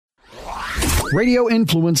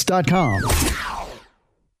radioinfluence.com.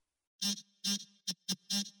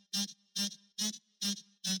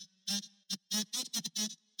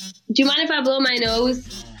 Do you mind if I blow my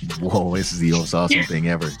nose? Whoa, this is the most awesome thing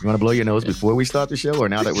ever. You want to blow your nose before we start the show, or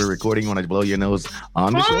now that we're recording, you want to blow your nose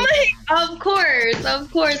on the show? Of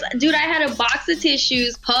course. Dude, I had a box of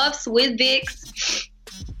tissues, Puffs with Vicks.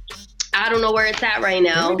 I don't know where it's at right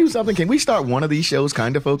now. Can we do something? Can we start one of these shows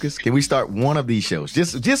kind of focused? Can we start one of these shows?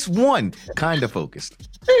 Just one kind of focused.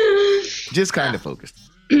 Just kind of focused.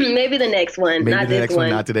 Maybe the next one. Maybe not the this next one.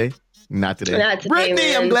 Not today. Not today. Brittany,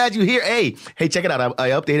 man. I'm glad you're here. Hey, check it out. I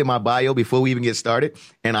updated my bio before we even get started,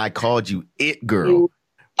 and I called you It Girl.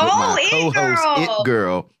 It Girl. It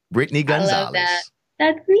Girl, Brittany Gonzalez. I love that.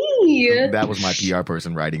 That's me. That was my PR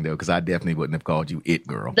person writing, though, because I definitely wouldn't have called you It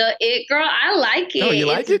Girl. The It Girl, I like it. Oh, you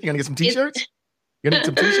like it? You gonna get some T-shirts? You gonna get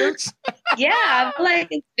some T-shirts? Yeah, I feel like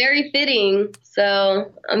it's very fitting,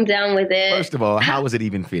 so I'm down with it. First of all, how is it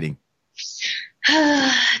even fitting?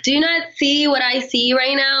 Do you not see what I see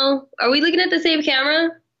right now? Are we looking at the same camera?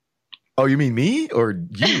 Oh, you mean me or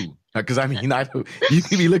you? Because I mean, you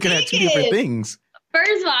can be looking at two different things.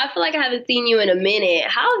 First of all, I feel like I haven't seen you in a minute.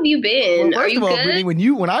 How have you been? Well, Are you of all, good? Brittany,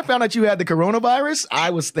 when I found out you had the coronavirus, I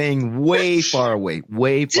was staying way far away,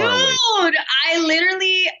 away. Dude, I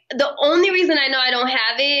literally, the only reason I know I don't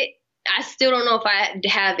have it, I still don't know if I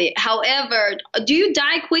have it. However, do you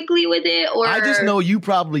die quickly with it? Or I just know you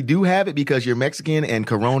probably do have it because you're Mexican and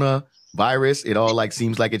coronavirus, it all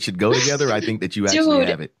seems like it should go together. I think that you actually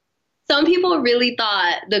have it. Some people really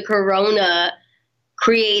thought the corona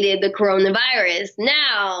created the coronavirus.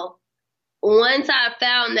 Now, once I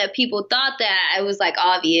found that people thought that, it was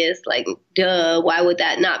obvious, duh, why would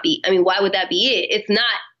that not be? I mean, why would that be it? It's not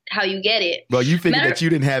how you get it. Well, you figured that you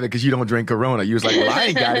didn't have it because you don't drink Corona. You was like, well, I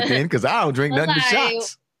ain't got it then because I don't drink nothing but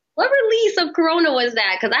shots. What release of Corona was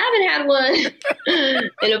that? Because I haven't had one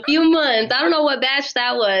in a few months. I don't know what batch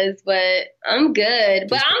that was, but I'm good.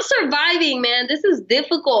 But I'm surviving, man. This is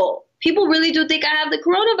difficult. People really do think I have the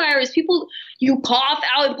coronavirus. You cough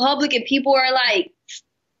out in public and people are like,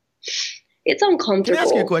 it's uncomfortable. Can I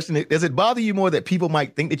ask you a question? Does it bother you more that people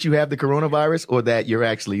might think that you have the coronavirus or that you're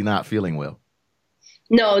actually not feeling well?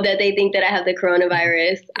 No, that they think that I have the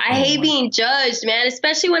coronavirus. I hate being judged, man,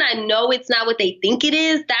 especially when I know it's not what they think it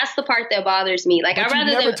is. That's the part that bothers me. But you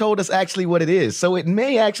never told us actually what it is, so it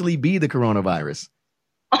may actually be the coronavirus.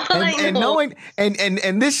 And knowing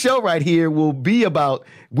and this show right here will be about,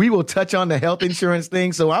 we will touch on the health insurance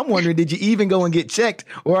thing. So I'm wondering, did you even go and get checked,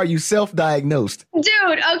 or are you self-diagnosed?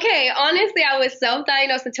 Dude, okay. Honestly, I was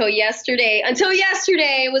self-diagnosed until yesterday.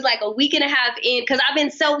 It was like a week and a half in, because I've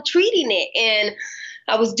been self-treating it. And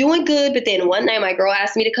I was doing good, but then one night my girl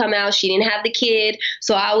asked me to come out. She didn't have the kid.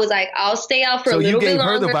 So I was like, I'll stay out for a little bit longer.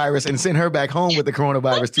 So you gave her the virus and sent her back home with the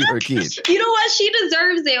coronavirus to her kid. You know what? She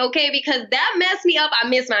deserves it, okay? Because that messed me up. I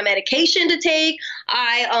missed my medication to take.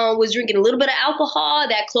 I was drinking a little bit of alcohol.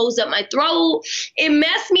 That closed up my throat. It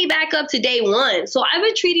messed me back up to day one. So I've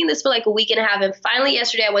been treating this for like a week and a half. And finally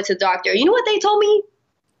yesterday I went to the doctor. You know what they told me?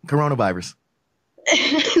 Coronavirus.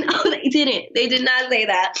 No, they didn't. They did not say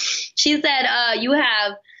that. She said, you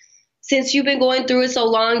have, since you've been going through it so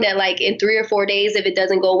long that in 3 or 4 days, if it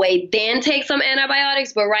doesn't go away, then take some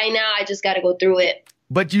antibiotics. But right now, I just got to go through it.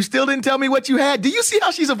 But you still didn't tell me what you had. Do you see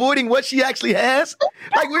how she's avoiding what she actually has?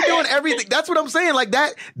 We're doing everything. That's what I'm saying.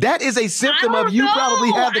 That is a symptom of you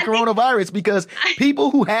probably have the coronavirus, because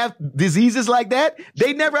people who have diseases like that,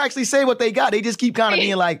 they never actually say what they got. They just keep kind of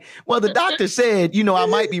being like, well, the doctor said, I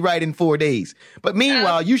might be right in 4 days. But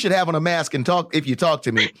meanwhile, you should have on a mask and talk if you talk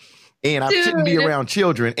to me. And I shouldn't be around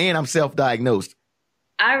children, and I'm self-diagnosed.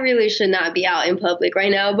 I really should not be out in public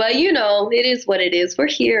right now. But, it is what it is. We're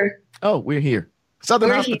here. Oh, we're here.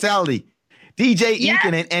 Southern Hospitality, DJ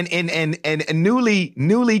Eakin, and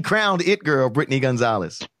newly crowned It Girl, Brittany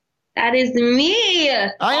Gonzalez. That is me.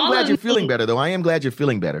 I am glad you're feeling better, though. I am glad you're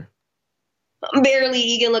feeling better. Barely,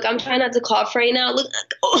 Egan. Look, I'm trying not to cough right now. Look.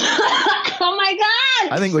 Oh, my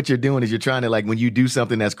God. I think what you're doing is you're trying to, when you do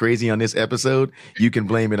something that's crazy on this episode, you can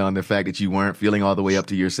blame it on the fact that you weren't feeling all the way up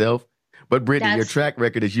to yourself. But Brittany, your track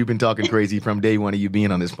record is you've been talking crazy from day one of you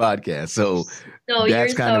being on this podcast. So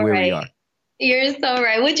that's kind of where we are. You're so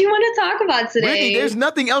right. What do you want to talk about today? Brittany, there's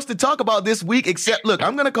nothing else to talk about this week except, look,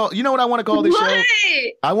 I'm going to call, you know what I want to call this show?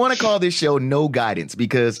 I want to call this show No Guidance,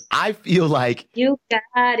 because I feel like... You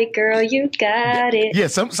got it, girl. You got it. Yeah,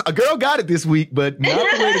 a girl got it this week, but not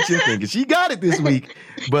the way that you're thinking. She got it this week,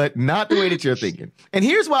 but not the way that you're thinking. And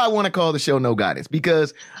here's why I want to call the show No Guidance,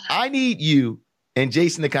 because I need you and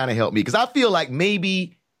Jason to kind of help me, because I feel like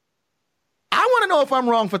maybe... I want to know if I'm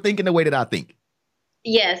wrong for thinking the way that I think.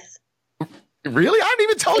 Yes. Really? I haven't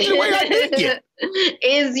even told you the way I think yet.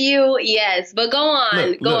 Is you, yes. But go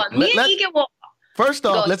on. Go on. Me and Egan will. First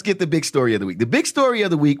off, let's get the big story of the week. The big story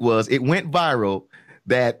of the week was it went viral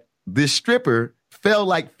that this stripper fell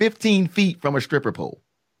like 15 feet from a stripper pole.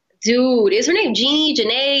 Dude, is her name Jeannie,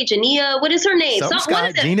 Janae, Jania? What is her name?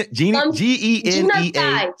 Sky. Genia,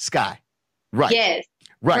 Genea, Sky. Right. Yes.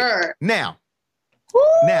 Right. Her. Now,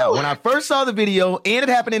 when I first saw the video, and it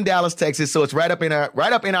happened in Dallas, Texas, so it's right up in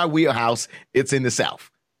our wheelhouse. It's in the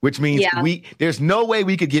South, which means there's no way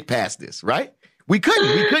we could get past this, right? We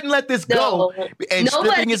couldn't let this go. And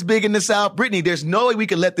stripping is big in the South. Brittany, there's no way we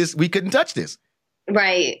couldn't touch this.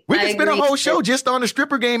 Right. We could spend a whole show just on the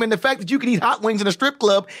stripper game and the fact that you can eat hot wings in a strip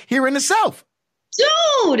club here in the South.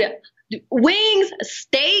 Dude, wings,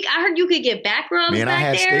 steak. I heard you could get back rubs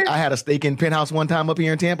back there. I had a steak in Penthouse one time up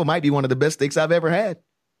here in Tampa. Might be one of the best steaks I've ever had.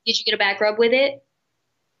 Did you get a back rub with it?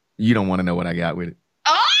 You don't want to know what I got with it.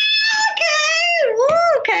 Oh, okay. Woo,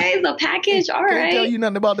 okay. The package. All right. Can't tell you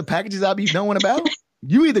nothing about the packages I be knowing about.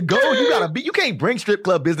 You either go, you can't bring strip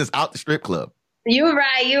club business out the strip club. You're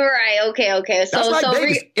right. Okay. That's like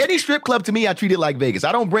Vegas. Any strip club to me, I treat it like Vegas.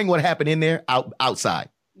 I don't bring what happened in there outside.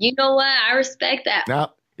 You know what? I respect that.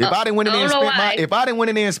 Now, if I didn't went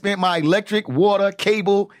in there and spent my electric, water,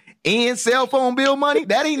 cable, and cell phone bill money,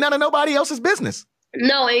 that ain't none of nobody else's business.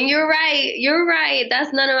 No, and you're right.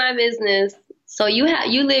 That's none of my business. So you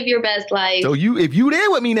live your best life. So if you there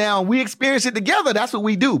with me now and we experience it together, that's what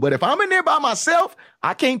we do. But if I'm in there by myself,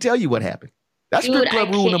 I can't tell you what happened. That's strip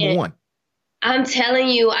club rule number 1. I'm telling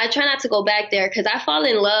you, I try not to go back there because I fall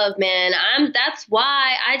in love, man. That's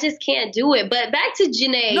why I just can't do it. But back to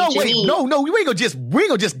Janae. No, we ain't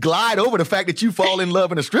gonna just glide over the fact that you fall in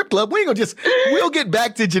love in a strip club. We'll get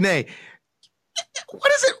back to Janae.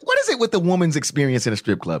 What is it with the woman's experience in a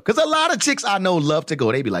strip club? Because a lot of chicks I know love to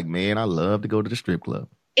go. They be like, man, I love to go to the strip club.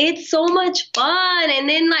 It's so much fun. And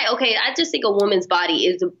then I just think a woman's body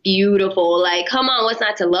is beautiful. Like, come on, what's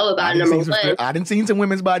not to love about it, number one? I done seen some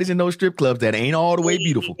women's bodies in those strip clubs that ain't all the way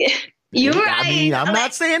beautiful. You're right. I mean, I'm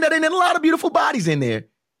not saying that ain't a lot of beautiful bodies in there.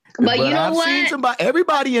 But you know what?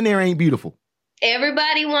 Everybody in there ain't beautiful.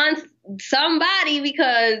 Everybody wants somebody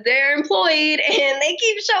because they're employed and they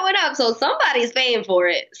keep showing up. So somebody's paying for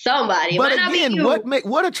it. Somebody. But again,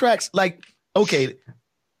 what attracts, like, okay,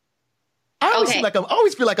 I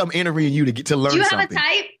always feel like I'm interviewing you to learn something.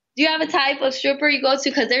 Do you have a type of stripper you go to?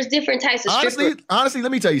 Because there's different types of strippers. Honestly,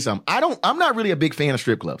 let me tell you something. I'm not really a big fan of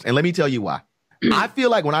strip clubs. And let me tell you why. I feel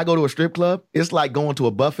like when I go to a strip club, it's like going to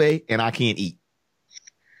a buffet and I can't eat.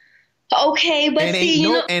 Okay, but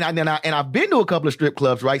I've been to a couple of strip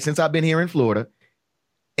clubs, right, since I've been here in Florida.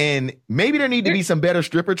 And maybe there need to be some better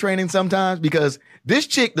stripper training sometimes because this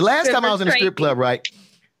chick, the last time I was in a strip club, right?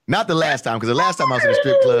 Not the last time, because the last time I was in a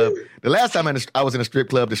strip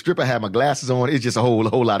club, the stripper had my glasses on. It's just a whole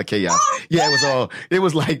lot of chaos. Yeah,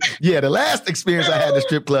 the last experience I had in the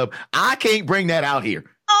strip club, I can't bring that out here.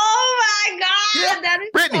 Oh my God. Yeah. That is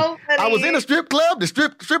Brittany, so funny. I was in a strip club. The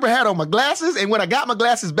stripper had on my glasses. And when I got my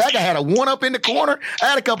glasses back, I had a one up in the corner. I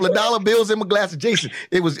had a couple of dollar bills in my glasses. Jason,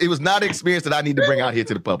 it was not an experience that I need to bring out here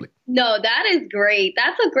to the public. No, that is great.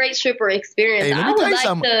 That's a great stripper experience. Hey, let me tell you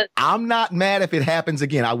something. I'm not mad if it happens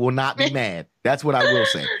again. I will not be mad. That's what I will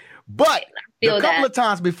say. But a couple of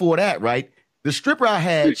times before that, right, the stripper I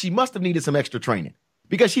had, she must have needed some extra training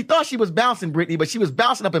because she thought she was bouncing, Brittany, but she was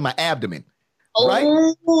bouncing up in my abdomen. Right?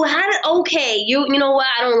 Oh, okay. You know what?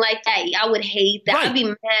 I don't like that. I would hate that. Right. I'd be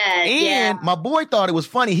mad. And my boy thought it was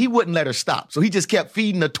funny. He wouldn't let her stop. So he just kept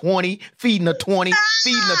feeding her 20, feeding her 20,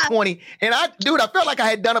 feeding her 20. And I felt like I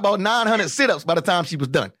had done about 900 sit-ups by the time she was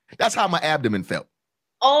done. That's how my abdomen felt.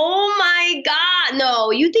 Oh my God.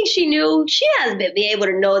 No, you think she knew? She hasn't been able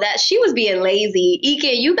to know that. She was being lazy.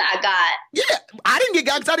 Ike, you got. Yeah, I didn't get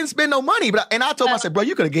got because I didn't spend no money. And I told him, I said, bro,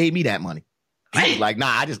 you could have gave me that money. He was like,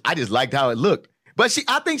 nah, I just liked how it looked. But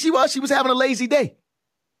I think she was having a lazy day.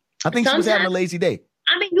 I think she was having a lazy day.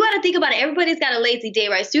 I mean, you got to think about it. Everybody's got a lazy day,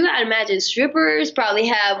 right? So you got to imagine strippers probably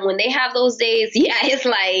have, when they have those days, yeah, it's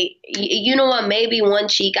like, you know what, maybe one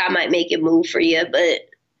cheek I might make it move for you, but.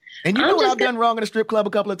 And you know what I've done wrong in a strip club a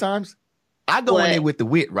couple of times? I go in there with the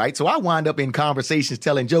wit, right? So I wind up in conversations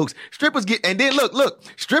telling jokes. Strippers and then look,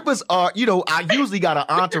 strippers are, I usually got an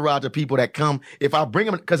entourage of people that come if I bring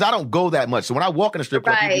them, because I don't go that much. So when I walk in a strip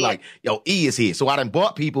club, people be like, yo, E is here. So I done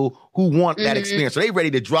bought people who want that experience. So they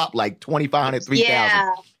ready to drop like 2,500, 3,000.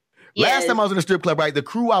 Yeah. Last time I was in a strip club, right, the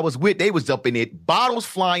crew I was with, they was up in it, bottles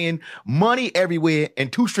flying, money everywhere,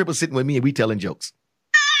 and 2 strippers sitting with me and we telling jokes.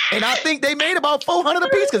 And I think they made about 400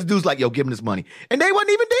 apiece because the dude's like, yo, give him this money. And they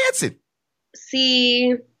wasn't even dancing.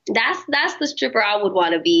 See, That's the stripper I would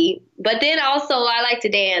want to be. But then also I like to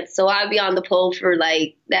dance, so I'd be on the pole for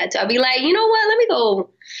like that. I'd be like, you know what? Let me go.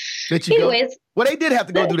 Anyways, well, they did have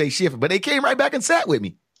to go do their shift, but they came right back and sat with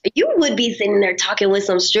me. You would be sitting there talking with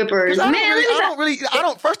some strippers, man.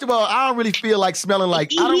 First of all, I don't really feel like smelling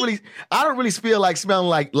like. I don't really feel like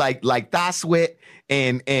smelling like thigh sweat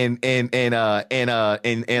and Patron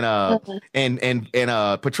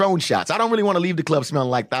shots. I don't really want to leave the club smelling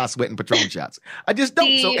like thigh sweat and Patron shots. I just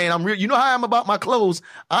don't. So, and I'm real. You know how I'm about my clothes.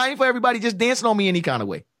 I ain't for everybody just dancing on me any kind of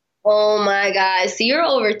way. Oh my God. So you're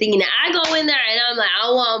overthinking it. I go in there and I'm like,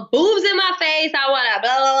 I want boobs in my face. I want a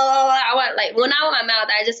blah, blah, blah, blah. I want like, when I want my mouth,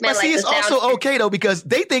 I just meant like. See, it's also okay though, because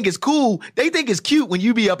they think it's cool. They think it's cute when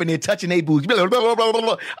you be up in there touching their boobs. Blah, blah, blah, blah,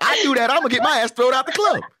 blah. I do that. I'm going to get my ass thrown out the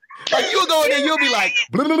club. Like you'll go in there, you'll be like,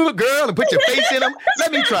 blah, blah, blah, girl, and put your face in them.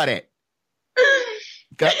 Let me try that.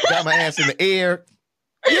 Got my ass in the air.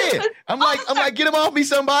 Yeah. I'm like, get them off me,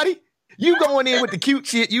 somebody. You going in with the cute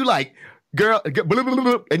shit. You like, girl, blah, blah, blah,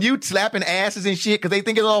 blah, and you slapping asses and shit because they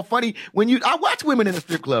think it's all funny. I watch women in the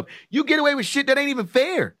strip club. You get away with shit that ain't even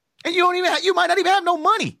fair, and you might not even have no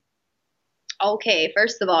money. Okay,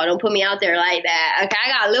 first of all, don't put me out there like that. Okay, I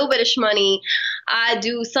got a little bit of shmoney. I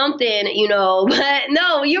do something, but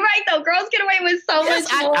no, you're right though. Girls get away with so much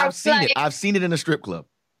more. I've seen it. I've seen it in a strip club.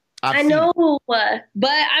 I know, but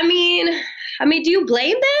I mean, do you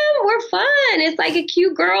blame them? We're fun. It's like a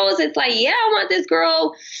cute girls. It's like, yeah, I want this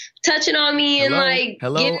girl touching on me and like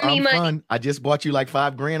giving me money. Fun. I just bought you like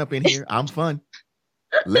 $5,000 up in here. I'm fun.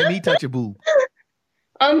 Let me touch a boob.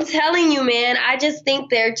 I'm telling you, man, I just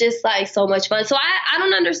think they're just like so much fun. So I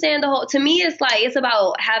don't understand to me, it's like, it's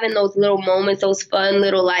about having those little moments, those fun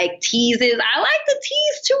little like teases. I like the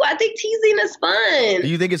tease too. I think teasing is fun. Do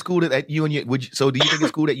you think it's cool that you and your, do you think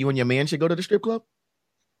it's cool that you and your man should go to the strip club?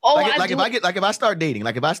 Oh, if I start dating,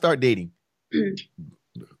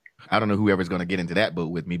 I don't know whoever's going to get into that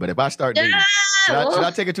boat with me, but if I start dating, should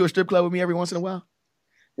I take her to a strip club with me every once in a while?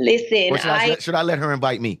 Listen, or should I let her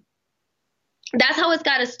invite me? That's how it's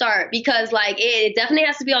got to start, because like it definitely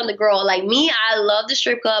has to be on the girl. Like me, I love the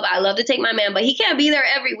strip club. I love to take my man, but he can't be there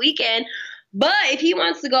every weekend. But if he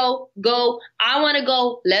wants to go. I want to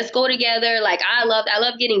go. Let's go together. Like I love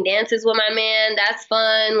getting dances with my man. That's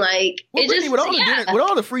fun. Like Brittany, with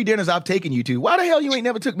all the free dinners I've taken you to, why the hell you ain't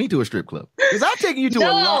never took me to a strip club? Because I've taken you to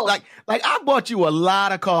a lot. Like I bought you a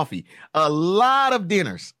lot of coffee, a lot of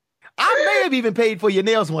dinners. I may have even paid for your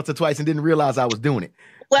nails once or twice and didn't realize I was doing it.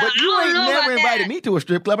 Well, but you ain't never invited me to a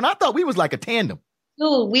strip club, and I thought we was like a tandem.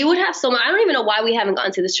 Dude, we would have so much. I don't even know why we haven't gone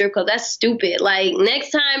to the strip club. That's stupid. Like,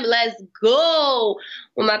 next time, let's go.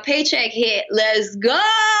 When my paycheck hit, let's go.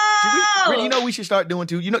 Brittany, we should start doing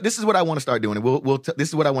too. This is what I want to start doing. And this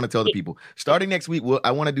is what I want to tell the people. Starting next week,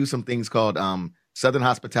 I want to do some things called Southern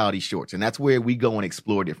Hospitality Shorts, and that's where we go and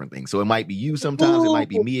explore different things. So it might be you sometimes, it might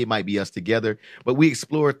be me, it might be us together, but we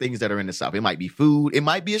explore things that are in the South. It might be food, it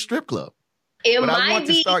might be a strip club. But I want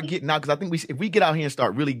to start getting out, because I think if we get out here and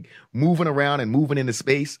start really moving around and moving into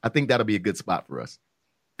space, I think that'll be a good spot for us.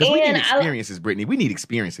 Because we need experiences, Brittany. We need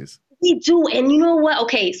experiences. We do. And you know what?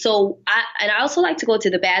 Okay, so I also like to go to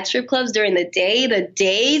the bad strip clubs during the day. The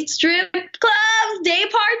day strip clubs, day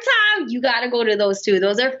part-time. You got to go to those too.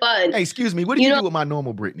 Those are fun. Hey, excuse me. What did you do with my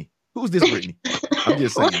normal Brittany? Who's this Brittany? I'm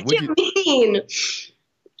just saying. What do you mean?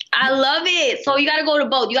 I love it. So you got to go to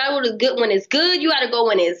both. You got to go to the good when it's good. You got to go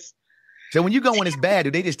when it's... So when you go when it's bad,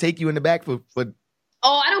 do they just take you in the back for?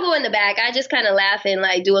 Oh, I don't go in the back. I just kind of laugh and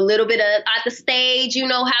like do a little bit of at the stage,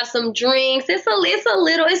 have some drinks. It's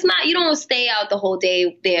not, you don't stay out the whole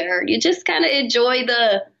day there. You just kind of enjoy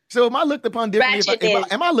the. So am I looked upon differently?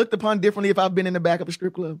 Am I looked upon differently if I've been in the back of a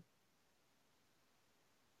strip club?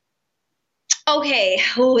 Okay.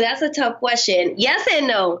 Oh, that's a tough question. Yes and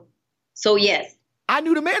no. So yes. I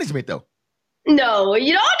knew the management though. No,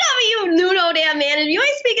 you don't tell me you knew no damn manager. You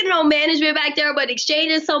ain't speaking to no management back there, but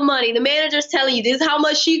exchanging some money. The manager's telling you this is how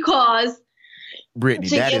much she costs. Brittany,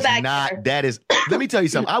 that is, let me tell you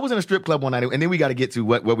something. I was in a strip club one night, and then we got to get to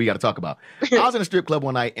what we got to talk about. I was in a strip club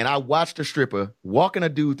one night, and I watched a stripper walking a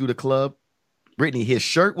dude through the club. Brittany, his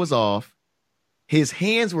shirt was off. His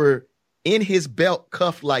hands were in his belt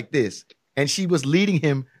cuffed like this, and she was leading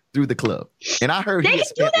him through the club. And I heard he had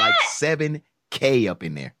spent like $7,000 up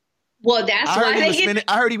in there. Well, I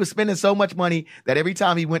heard he was spending so much money that every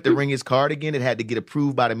time he went to ring his card again, it had to get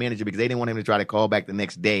approved by the manager because they didn't want him to try to call back the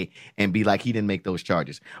next day and be like he didn't make those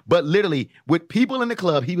charges. But literally, with people in the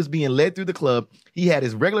club, he was being led through the club. He had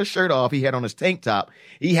his regular shirt off. He had on his tank top.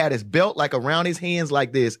 He had his belt like around his hands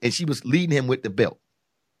like this, and she was leading him with the belt.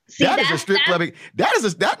 See, that is a strip club.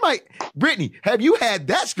 Brittany, have you had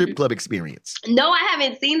that strip club experience? No, I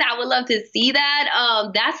haven't seen that. I would love to see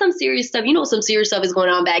that. That's some serious stuff. You know, some serious stuff is going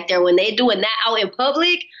on back there when they're doing that out in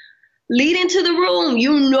public. Lead into the room.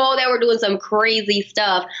 You know they were doing some crazy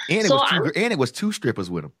stuff. And it was two strippers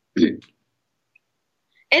with them.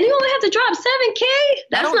 And you only have to drop $7K?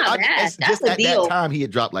 That's not bad. That's a deal. At that time, he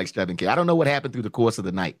had dropped like $7K. I don't know what happened through the course of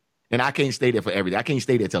the night. And I can't stay there for everything. I can't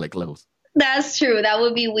stay there till it closed. That's true. That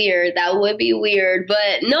would be weird. But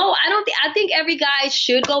no, I think every guy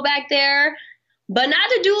should go back there, but not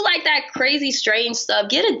to do like that crazy, strange stuff.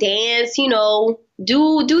 Get a dance, you know,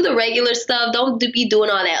 do the regular stuff. Don't be doing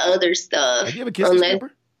all that other stuff. Have you ever kissed a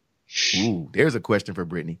stripper? Ooh, there's a question for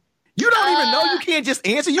Brittany. You don't even know. You can't just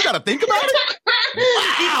answer. You got to think about it.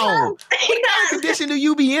 Wow. What kind of condition do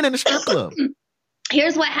you be in a strip club?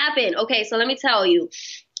 Here's what happened. Okay, so let me tell you.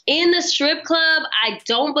 In the strip club, I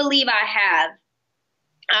don't believe I have.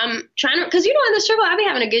 I'm trying to, because, you know, in the strip club, I be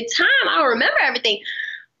having a good time. I don't remember everything.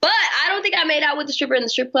 But I don't think I made out with the stripper in the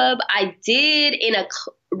strip club. I did in a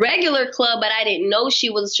regular club, but I didn't know she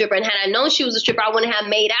was a stripper. And had I known she was a stripper, I wouldn't have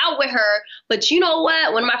made out with her. But you know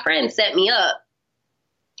what? One of my friends set me up.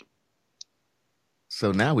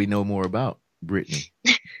 So now we know more about Brittany.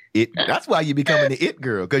 That's why you're becoming the it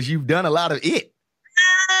girl, because you've done a lot of it.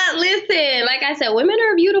 Listen, like I said, women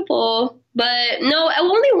are beautiful, but no,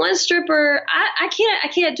 only one stripper. I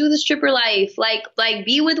can't do the stripper life. Like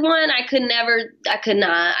be with one. I could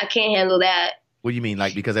not. I can't handle that. What do you mean?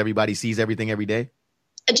 Like, because everybody sees everything every day?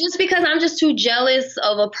 Just because I'm just too jealous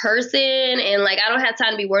of a person, and like I don't have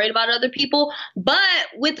time to be worried about other people. But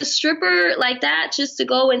with the stripper like that, just to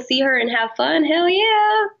go and see her and have fun, hell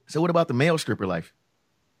yeah. So what about the male stripper life?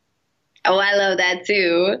 Oh, I love that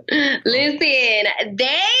too. Listen,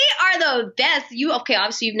 they are the best.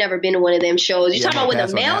 Obviously you've never been to one of them shows. You're talking about with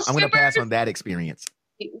the male strippers? I'm going to pass on that experience.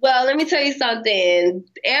 Well, let me tell you something.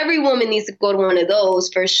 Every woman needs to go to one of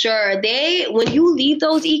those for sure. When you leave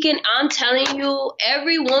those, Ekin, I'm telling you,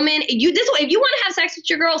 every woman, if you want to have sex with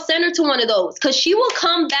your girl, send her to one of those, because she will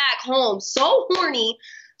come back home so horny,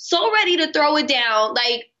 so ready to throw it down.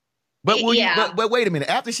 But wait a minute.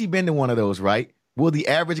 After she's been to one of those, right? Will the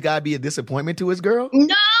average guy be a disappointment to his girl?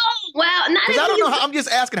 No. Well, not because I don't know. I'm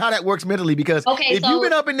just asking how that works mentally. Because if you've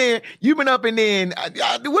been up in there,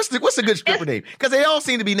 and what's a good stripper name? Because they all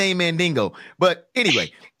seem to be named Mandingo. But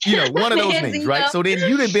anyway, you know, one of those names, right? So then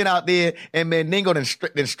you done been out there, and Mandingo then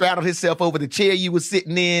straddled himself over the chair you was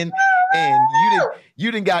sitting in, and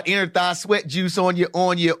you done got inner thigh sweat juice on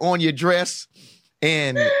your dress,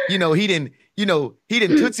 and you know he didn't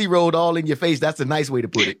Tootsie rolled all in your face. That's a nice way to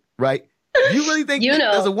put it, right? You really think,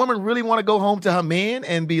 does a woman really want to go home to her man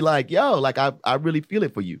and be like, yo, like, I really feel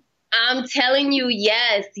it for you? I'm telling you,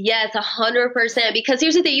 yes, 100%. Because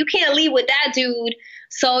here's the thing, you can't leave with that dude.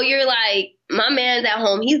 So you're like, my man's at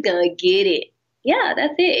home, he's going to get it. Yeah,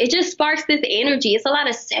 that's it. It just sparks this energy. It's a lot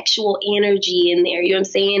of sexual energy in there. You know what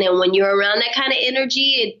I'm saying? And when you're around that kind of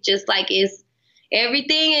energy, it just like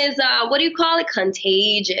everything is, what do you call it?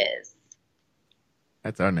 Contagious.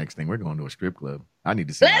 That's our next thing. We're going to a strip club. I need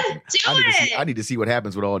to see. I need to see what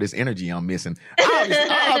happens with all this energy I'm missing.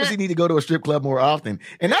 I obviously need to go to a strip club more often.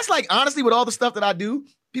 And that's like, honestly, with all the stuff that I do,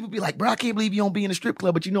 people be like, bro, I can't believe you don't be in a strip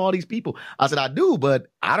club, but you know all these people. I said, I do, but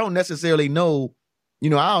I don't necessarily know, I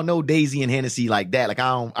don't know Daisy and Hennessy like that. Like,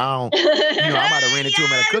 I don't I might have ran into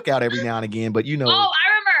them at a cookout every now and again, but Oh, I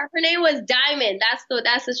remember. Her name was Diamond.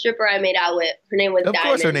 That's the stripper I made out with. Her name was Diamond. Of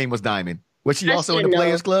course her name was Diamond. Was she also in the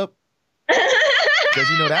Players Club? Because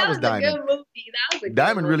that was Diamond. A good movie. That was a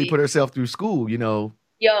Diamond good really movie. put herself through school,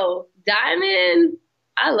 Yo, Diamond.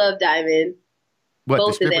 I love Diamond. What,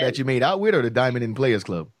 the stripper that you made out with, or the Diamond in Players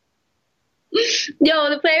Club? Yo,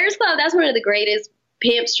 the Players Club, that's one of the greatest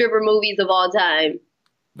pimp stripper movies of all time.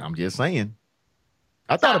 I'm just saying.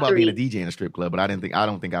 I thought about being a DJ in a strip club, but I don't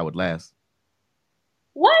think I would last.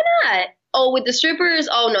 Why not? Oh, with the strippers,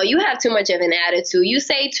 oh no, you have too much of an attitude. You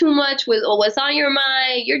say too much with what's on your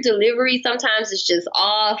mind. Your delivery sometimes is just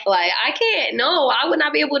off. Like, I can't, no, I would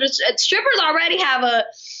not be able to. Strippers already have a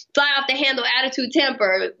fly off the handle attitude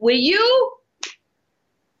temper. With you?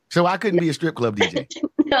 So I couldn't be a strip club DJ.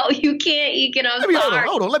 No, you can't, Ekin.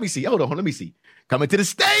 Hold on. Let me see. Coming to the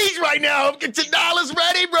stage right now. Get your dollars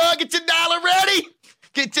ready, bro. Get your dollar ready.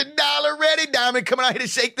 Get your dollar ready. Diamond coming out here to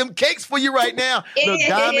shake them cakes for you right now. Look,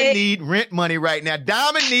 Diamond need rent money right now.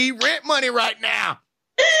 Stop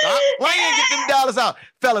playing, get them dollars out.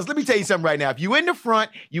 Fellas, let me tell you something right now. If you in the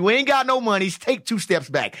front, you ain't got no money, take 2 steps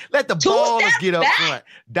back. Let the ballers get up front.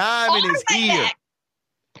 Diamond is here.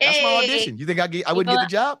 That's my audition. You think I wouldn't get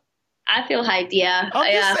the job? I feel hyped, yeah.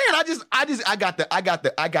 I'm just saying,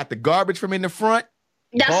 I got the garbage from in the front.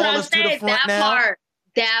 That's what I'm Ballers to the saying. front That now.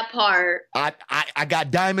 part. I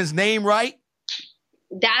got Diamond's name right.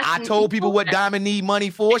 That's I told people what Diamond need money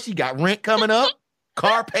for. She got rent coming up,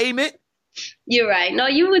 car payment. You're right. No,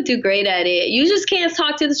 you would do great at it. You just can't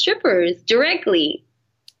talk to the strippers directly.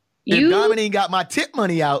 If Diamond ain't got my tip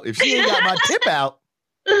money out, if she ain't got my tip out.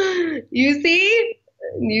 You see?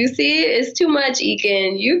 It's too much,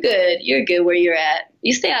 Ekin. You're good where you're at.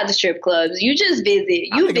 You stay out of the strip clubs. You just visit.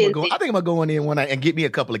 I think I'm gonna go in there one night and get me a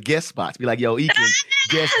couple of guest spots. Be like, yo, Ekin,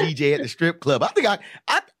 guest DJ at the strip club. I think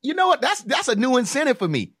you know what? That's a new incentive for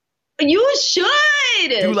me. You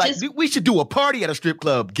should. We should do a party at a strip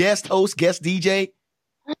club. Guest host, guest DJ.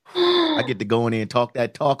 I get to go in there and talk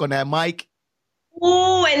that talk on that mic.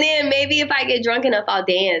 Ooh, and then maybe if I get drunk enough, I'll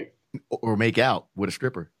dance. Or make out with a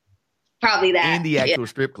stripper. Probably that. In the actual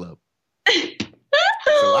strip club.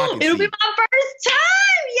 It'll be my first time.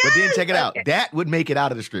 Yes. But then check it out. That would make it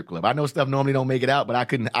out of the strip club. I know stuff normally don't make it out, but I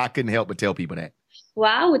couldn't help but tell people that.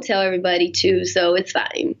 Well, I would tell everybody too, so it's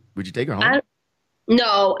fine. Would you take her home?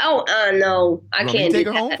 No. No. I can't take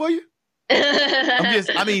her home for you?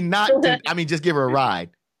 Just give her a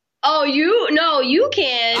ride. Oh, you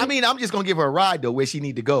can. I'm just gonna give her a ride though, where she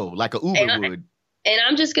need to go, like a Uber would. And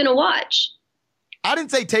I'm just gonna watch. I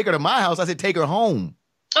didn't say take her to my house. I said take her home.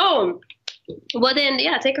 Oh, well then,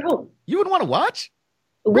 yeah, take her home. You wouldn't want to watch?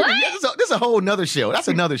 What? Really? This is a whole nother show. That's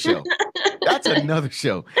another show. That's another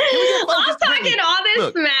show. I'm talking all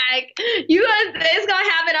this smack. It's gonna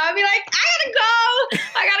happen. I'll be like,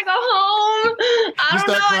 I gotta go home. You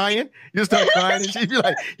start crying. You start crying, and she'd be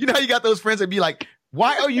like, you know how you got those friends that be like,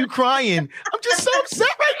 why are you crying? I'm just so upset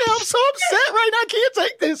right now. I'm so upset right now. I can't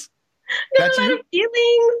take this. That's a lot of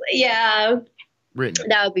feelings. Yeah. Brittany.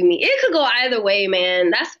 That would be me. It could go either way,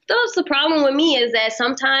 man. That's the problem with me is that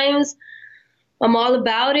sometimes I'm all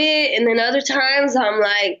about it, and then other times I'm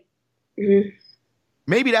like,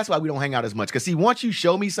 Maybe that's why we don't hang out as much. Because see, once you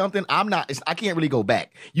show me something, I can't really go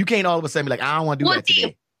back. You can't all of a sudden be like, I don't want to do that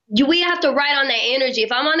today. We have to ride on that energy.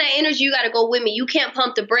 If I'm on that energy, you got to go with me. You can't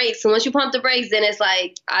pump the brakes. And once you pump the brakes, then it's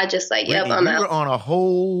like, yep, I'm out. We were on a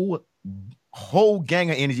whole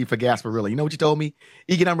gang of energy for Gasparilla. You know what you told me?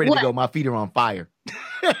 Ekin, I'm ready to go. My feet are on fire. I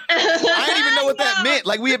didn't even know what that meant.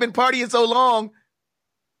 Like, we had been partying so long.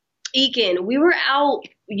 Ekin, we were out.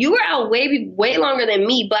 You were out way longer than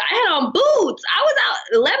me, but I had on boots. I was out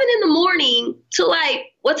 11 in the morning to like,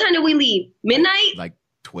 what time did we leave? Midnight? Like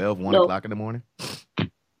 12, 1 o'clock in the morning.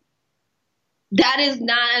 That is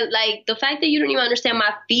not, like, the fact that you don't even understand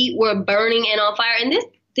my feet were burning and on fire. And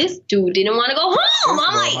this dude didn't want to go home. I'm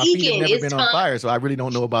like, my feet Ekin, have never been on fire, so I really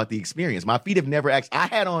don't know about the experience. My feet have never I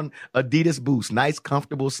had on Adidas boots, nice,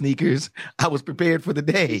 comfortable sneakers. I was prepared for the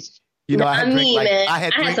day. You know, I had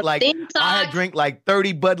drank like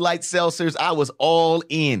 30 Bud Light seltzers. I was all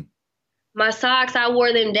in. My socks, I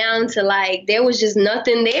wore them down to like, there was just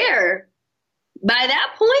nothing there. By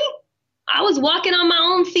that point, I was walking on my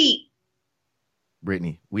own feet.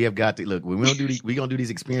 Brittany, we have got to look. We're gonna do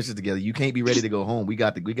these experiences together. You can't be ready to go home. We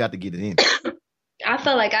got to get it in. I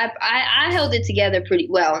felt like I held it together pretty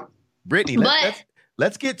well. Brittany,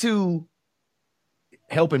 let's get to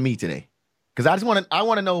helping me today, because I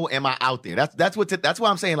want to know, am I out there? That's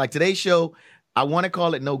why I'm saying, like, today's show, I want to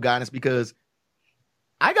call it No Guidance, because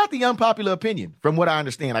I got the unpopular opinion from what I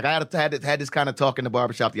understand. Like, I had this kind of talk in the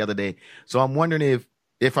barbershop the other day, so I'm wondering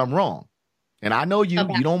if I'm wrong, and I know you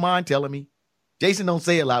don't mind telling me. Jason don't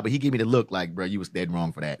say it a lot, but he gave me the look like, bro, you was dead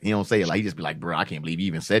wrong for that. He don't say it like, he just be like, bro, I can't believe you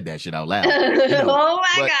even said that shit out loud. You know? Oh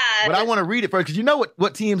my God. But I want to read it first, because you know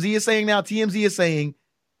what TMZ is saying now? TMZ is saying,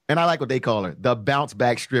 and I like what they call her, the bounce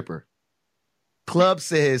back stripper. Club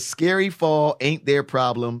says scary fall ain't their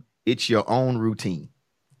problem. It's your own routine.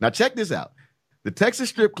 Now check this out. The Texas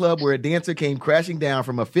strip club where a dancer came crashing down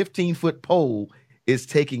from a 15-foot pole is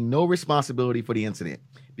taking no responsibility for the incident,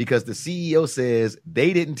 because the CEO says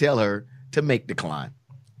they didn't tell her to make the climb.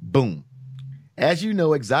 Boom. As you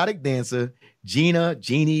know, exotic dancer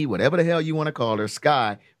Jeannie, whatever the hell you want to call her,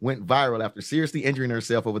 Sky, went viral after seriously injuring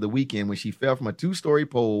herself over the weekend when she fell from a 2-story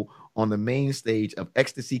pole on the main stage of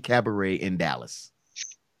Ecstasy Cabaret in Dallas.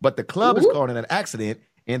 But the club is calling it an accident,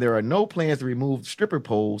 and there are no plans to remove stripper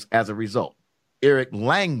poles as a result. Eric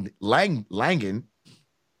Langen,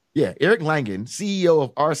 CEO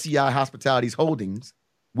of RCI Hospitalities Holdings,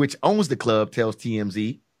 which owns the club, tells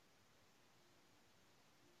TMZ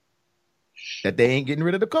that they ain't getting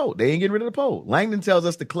rid of the pole. Langdon tells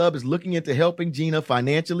us the club is looking into helping Gina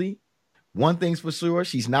financially. One thing's for sure,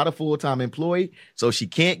 she's not a full-time employee, so she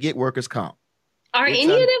can't get workers' comp. Are any of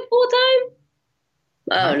them full-time?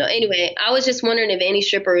 I don't know. Anyway, I was just wondering if any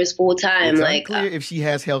stripper is full-time. It's unclear if she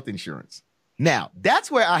has health insurance. Now,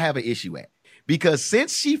 that's where I have an issue at. because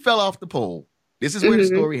since she fell off the pole, this is where the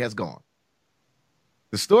story has gone.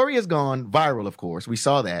 The story has gone viral, of course. We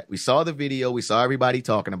saw that. We saw the video. We saw everybody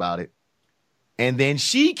talking about it. And then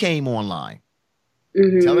she came online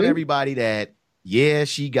telling everybody that, yeah,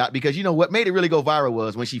 she got, because you know what made it really go viral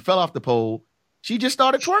was when she fell off the pole, she just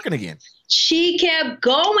started twerking again. She kept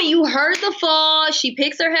going. You heard the fall. She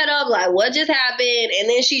picks her head up like, what just happened? And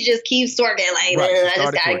then she just keeps twerking like, I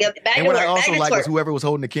just got to get back to work. And what I also like is whoever was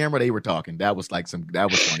holding the camera, they were talking. That was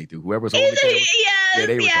funny too. Whoever was holding the camera,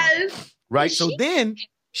 they were talking. Right? So then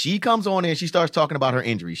she comes on and she starts talking about her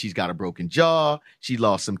injury. She's got a broken jaw. She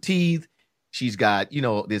lost some teeth. She's got,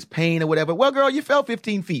 this pain or whatever. Well, girl, you fell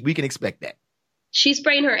 15 feet. We can expect that. She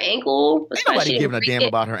sprained her ankle. Ain't nobody giving a damn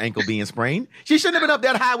about her ankle being sprained. She shouldn't have been up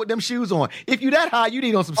that high with them shoes on. If you that high, you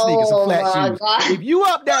need on some sneakers, some flat shoes. God. If you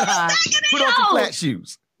up that high, put on some flat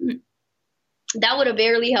shoes. That would have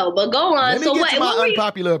barely helped. But go on. Let me get to my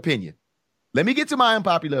unpopular opinion. Let me get to my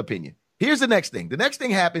unpopular opinion. Here's the next thing. The next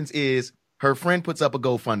thing happens is her friend puts up a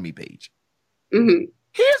GoFundMe page.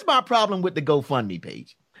 Here's my problem with the GoFundMe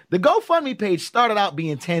page. The GoFundMe page started out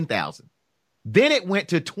being $10,000. Then it went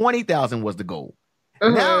to $20,000 was the goal.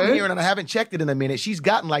 Now I'm hearing, and I haven't checked it in a minute, she's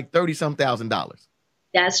gotten like $30-some thousand.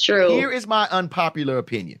 That's true. Here is my unpopular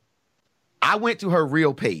opinion. I went to her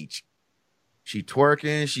real page. She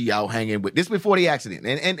twerking, she out hanging with this before the accident.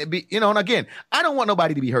 And again, I don't want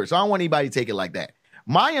nobody to be hurt, so I don't want anybody to take it like that.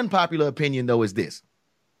 My unpopular opinion, though, is this.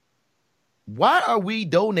 Why are we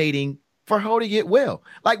donating for her to get well?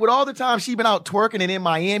 Like with all the time she's been out twerking and in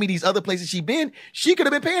Miami, these other places she's been, she could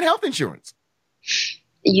have been paying health insurance.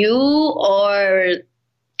 You are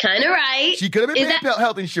kind of right. She could have been paying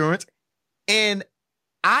health insurance. And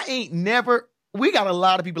we got a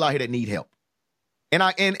lot of people out here that need help.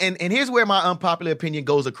 And here's where my unpopular opinion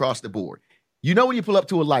goes across the board. You know when you pull up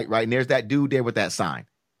to a light, right? And there's that dude there with that sign.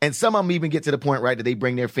 And some of them even get to the point, right, that they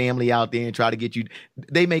bring their family out there and try to get you.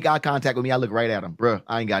 They make eye contact with me. I look right at them. Bruh,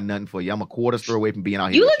 I ain't got nothing for you. I'm a quarter store away from being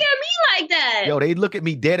out here. You look at me like that. Yo, they look at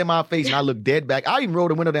me dead in my face and I look dead back. I even roll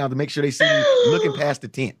the window down to make sure they see me looking past the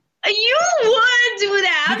tent. You would do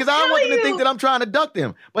that. Because I don't want them to think that I'm trying to duck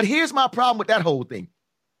them. But here's my problem with that whole thing.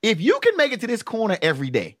 If you can make it to this corner every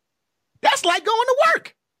day, that's like going to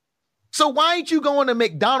work. So why ain't you going to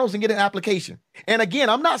McDonald's and get an application? And again,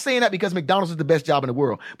 I'm not saying that because McDonald's is the best job in the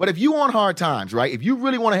world. But if you on hard times, right? If you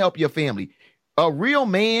really want to help your family, a real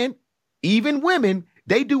man, even women,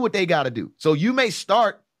 they do what they got to do. So you may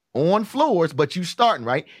start on floors, but you starting,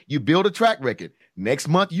 right? You build a track record. Next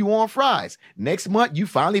month, you on fries. Next month, you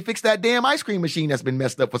finally fix that damn ice cream machine that's been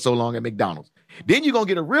messed up for so long at McDonald's. Then you're going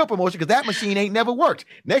to get a real promotion because that machine ain't never worked.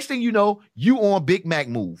 Next thing you know, you on Big Mac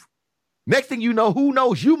move. Next thing you know, who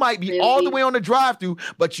knows? You might be all the way on the drive-thru,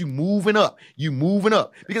 but you moving up. You moving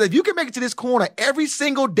up. Because if you can make it to this corner every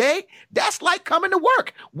single day, that's like coming to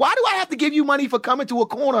work. Why do I have to give you money for coming to a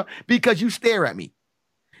corner because you stare at me?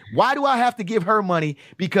 Why do I have to give her money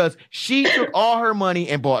because she took all her money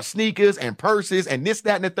and bought sneakers and purses and this,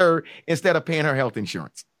 that, and the third instead of paying her health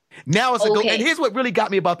insurance? Now it's and here's what really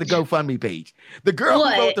got me about the GoFundMe page. The girl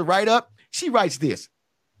who wrote the write-up, she writes this.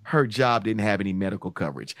 Her job didn't have any medical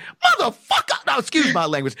coverage. Motherfucker! Now, excuse my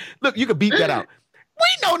language. Look, you can beep that out.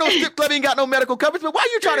 We know no strip club ain't got no medical coverage, but why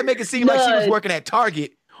you trying to make it seem like she was working at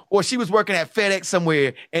Target or she was working at FedEx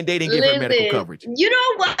somewhere and they didn't give her medical coverage? You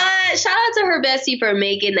know what? Shout out to her bestie for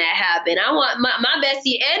making that happen. I want my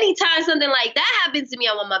bestie, anytime something like that happens to me,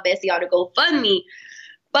 I want my bestie on to GoFundMe.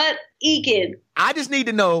 But Ekin, I just need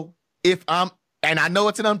to know if and I know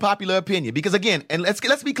it's an unpopular opinion because again, and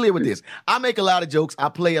let's be clear with this. I make a lot of jokes. I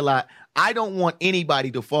play a lot. I don't want anybody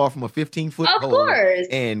to fall from a 15-foot pole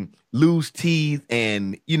and lose teeth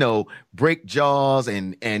and, break jaws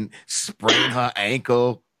and sprain her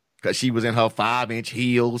ankle because she was in her 5-inch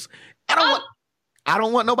heels. I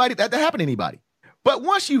don't want nobody that to happen to anybody. But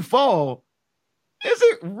once you fall, is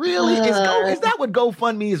it really, is that what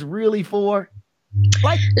GoFundMe is really for?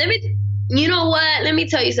 Like, you know what? Let me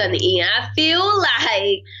tell you something, Ian. I feel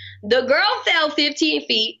like the girl fell 15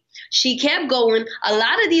 feet. She kept going. A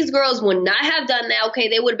lot of these girls would not have done that. Okay,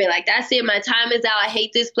 they would have been like, that's it. My time is out. I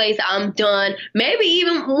hate this place. I'm done. Maybe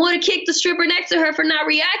even would have kicked the stripper next to her for not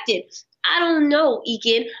reacting. I don't know,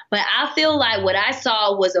 Ekin, but I feel like what I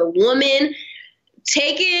saw was a woman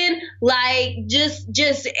taking like just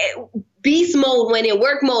beast mode when in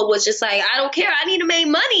work mode was just like, I don't care. I need to make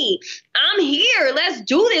money. I'm here. Let's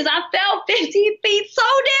do this. I fell 15 feet. So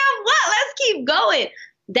damn what? Let's keep going.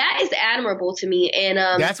 That is admirable to me. And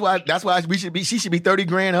that's why she should be 30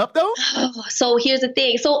 grand up though. So here's the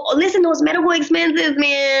thing. So listen, those medical expenses,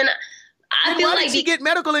 man. I feel why like did she get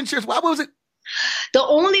medical insurance? Why was it? The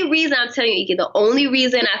only reason I'm telling you, Ike, the only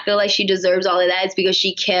reason I feel like she deserves all of that is because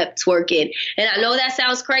she kept twerking. And I know that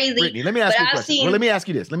sounds crazy. Brittany, let me ask you a question. Well, let me ask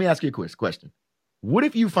you this. Let me ask you a question. What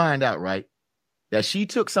if you find out, right, that she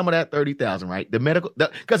took some of that $30,000, right? The medical,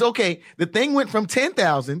 because okay, the thing went from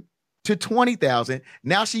 $10,000 to $20,000.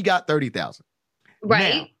 Now she got $30,000.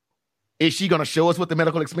 Right. Now, is she going to show us what the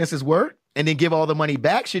medical expenses were and then give all the money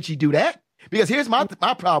back? Should she do that? Because here's my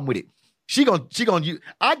problem with it.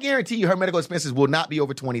 I guarantee you her medical expenses will not be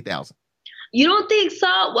over $20,000. You don't think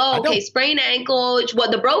so? Well, okay, sprained ankle,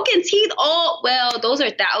 the broken teeth, those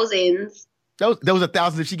are thousands. Those are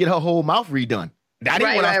thousands if she get her whole mouth redone. That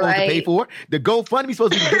ain't what I'm supposed to pay for. The GoFundMe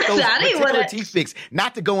supposed to get those particular teeth fixed,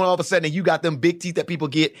 not to go and all of a sudden and you got them big teeth that people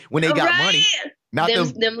get when they got money. Not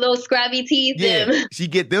them little scrabby teeth. Yeah, she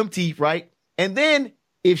get them teeth, right? And then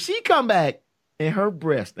if she come back and her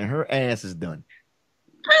breast and her ass is done,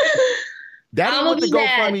 that ain't what the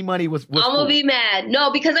GoFundMe money was I'm going to be mad.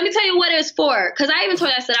 No, because let me tell you what it was for. Because I even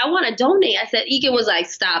told her, I said, I want to donate. I said, Egan was like,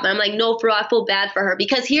 stop. And I'm like, no, for real, I feel bad for her.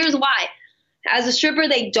 Because here's why. As a stripper,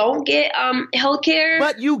 they don't get health care.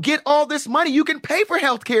 But you get all this money. You can pay for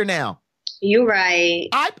health care now. You're right.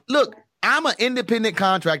 I'm an independent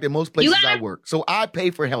contractor in most places I work. So I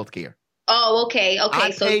pay for health care. Oh, okay.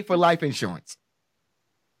 I pay for life insurance.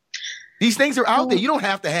 These things are out there. You don't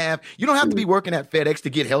have to be working at FedEx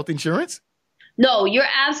to get health insurance. No, you're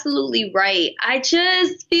absolutely right. I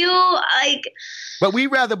just feel like. But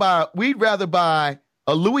we'd rather buy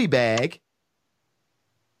a Louis bag.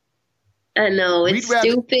 I know, it's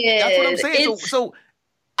stupid. That's what I'm saying. So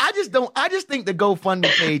I just think the GoFundMe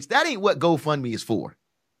page, that ain't what GoFundMe is for.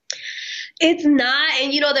 It's not.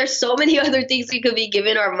 And there's so many other things we could be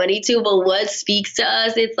giving our money to, but what speaks to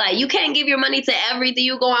us, it's like, you can't give your money to everything.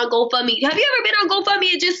 You go on GoFundMe. Have you ever been on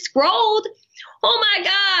GoFundMe and just scrolled? Oh my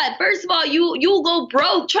God. First of all, you'll go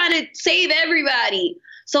broke trying to save everybody.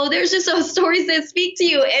 So there's just some stories that speak to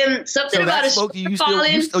you, and something about a stripper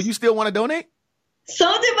falling. You still want to donate?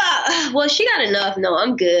 Something about, well, she got enough. No,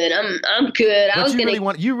 I'm good. I'm good.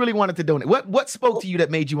 You really wanted to donate. What spoke to you that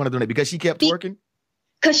made you want to donate? Because she kept working?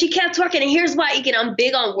 Because she kept twerking. And here's why, again, I'm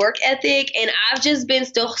big on work ethic. And I've just been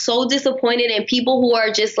still so disappointed in people who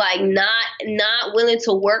are just like not willing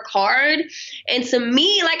to work hard. And to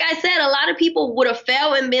me, like I said, a lot of people would have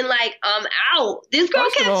fell and been like, I'm out. This girl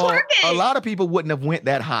kept twerking. A lot of people wouldn't have went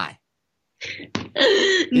that high.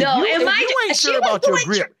 If you ain't sure about your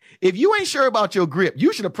grip, if you ain't sure about your grip,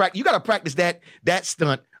 you should have you got to practice that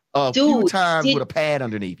stunt a few times with a pad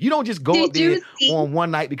underneath. You don't just go up there on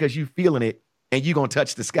one night because you feeling it and you gonna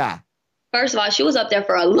touch the sky. First of all, she was up there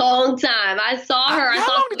for a long time. I saw her. How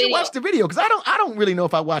long did you watch the video? Because I don't really know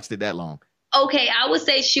if I watched it that long. Okay, I would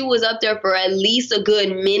say she was up there for at least a good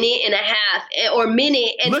minute and a half or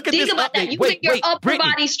minute. And think about that. You get your upper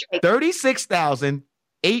body straight.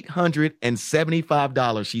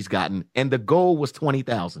 $36,875 she's gotten, and the goal was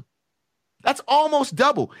 $20,000. That's almost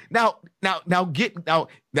double. Now,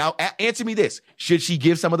 answer me this: should she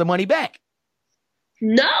give some of the money back?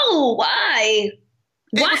 No. Why?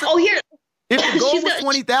 Here. If the goal was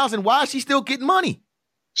 $20,000, why is she still getting money?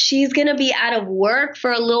 She's gonna be out of work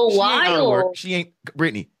for a little while. She ain't.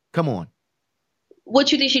 Brittany, come on.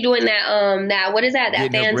 What you think she doing that what is that?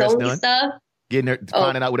 That fans only stuff?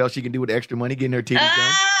 Finding out what else she can do with the extra money, getting her titties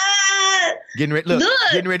done. Getting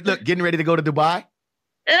ready to go to Dubai.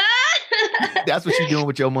 That's what she's doing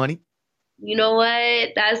with your money. You know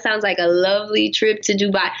what? That sounds like a lovely trip to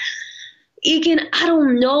Dubai. Egan, I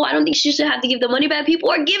don't know. I don't think she should have to give the money back. People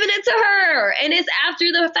are giving it to her. And it's after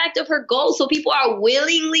the fact of her goal. So people are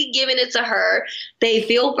willingly giving it to her. They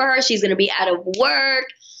feel for her. She's going to be out of work.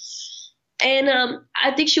 And I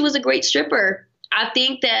think she was a great stripper. I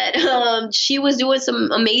think that she was doing some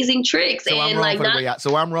amazing tricks. So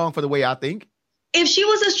I'm wrong for the way I think? If she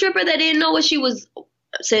was a stripper that didn't know what she was...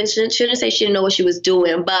 shouldn't say she didn't know what she was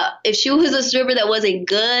doing. But if she was a stripper that wasn't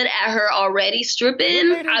good at her already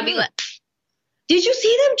stripping, I'd be like... Did you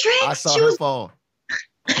see them tricks? I saw her fall.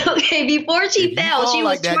 Okay, before she fell, she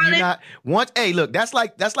was twirling. Hey, look, that's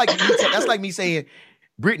like me saying,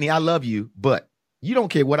 Brittany, I love you, but you don't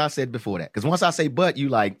care what I said before that. Because once I say but, you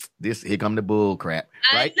like, here come the bull crap.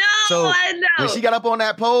 Right? I know. When she got up on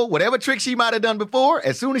that pole, whatever trick she might have done before,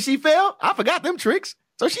 as soon as she fell, I forgot them tricks.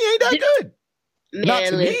 So she ain't that good. Man, not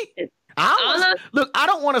to me. I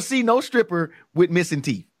don't want to see no stripper with missing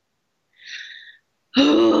teeth.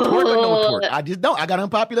 Twerk or no twerk? I just don't. I got an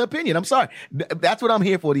unpopular opinion. I'm sorry. That's what I'm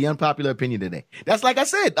here for, the unpopular opinion today. That's like I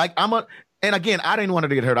said, like and again, I didn't want her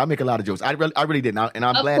to get hurt. I make a lot of jokes. I really didn't. And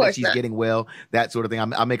I'm glad that she's getting well, that sort of thing.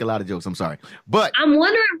 I make a lot of jokes. I'm sorry. But I'm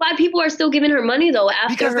wondering why people are still giving her money, though,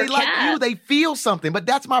 after because her they like you. They feel something. But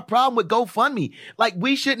that's my problem with GoFundMe. Like,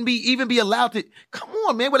 we shouldn't even be allowed to. Come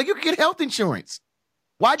on, man. Well, like, you can get health insurance.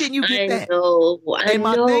 Why didn't you get that? I and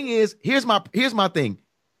my know. thing is, here's my thing.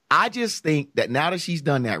 I just think that now that she's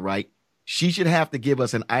done that, right, she should have to give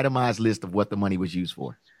us an itemized list of what the money was used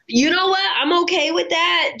for. You know what? I'm okay with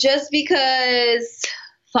that just because,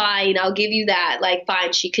 fine, I'll give you that. Like,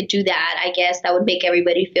 fine, she could do that. I guess that would make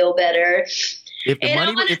everybody feel better. If the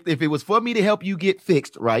money, if it was for me to help you get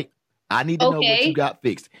fixed, right, I need to know what you got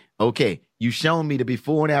fixed. Okay, you shown me the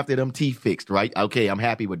before and after them teeth fixed, right? Okay, I'm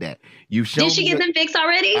happy with that. You shown Did she get them fixed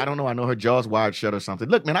already? I don't know. I know her jaw's wired shut or something.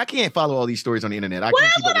 Look, man, I can't follow all these stories on the internet. Well,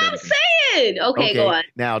 that's what I'm saying. Okay, go on.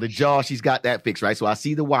 Now the jaw, she's got that fixed, right? So I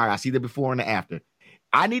see the wire, I see the before and the after.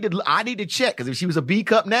 I need to check, because if she was a B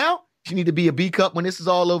cup now, she need to be a B cup when this is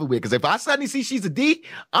all over with. Because if I suddenly see she's a D,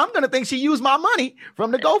 I'm gonna think she used my money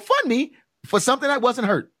from the GoFundMe for something that wasn't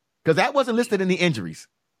hurt, because that wasn't listed in the injuries.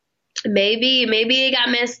 Maybe it got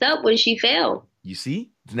messed up when she fell. You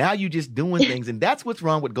see? Now you just doing things, and that's what's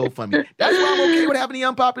wrong with GoFundMe. That's why I'm okay with having the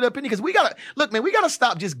unpopular opinion, because we gotta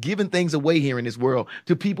stop just giving things away here in this world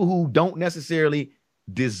to people who don't necessarily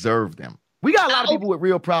deserve them. We got a lot of people with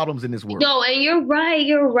real problems in this world. No, and you're right,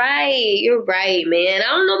 man. I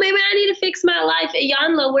don't know, maybe I need to fix my life.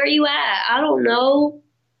 Iyanla, where you at? I don't know.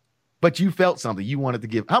 But you felt something you wanted to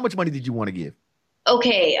give. How much money did you want to give?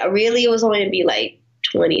 Okay, really, it was only to be like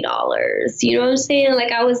 $20. You know what I'm saying?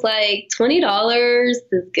 Like, I was like, $20 is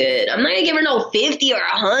good. I'm not gonna give her no 50 or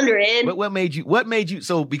 100. But what made you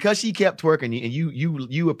so, because she kept twerking and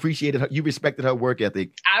you appreciated her, you respected her work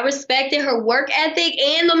ethic. I respected her work ethic,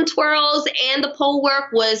 and them twirls and the pole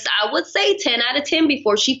work was, I would say, 10 out of 10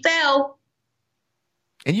 before she fell.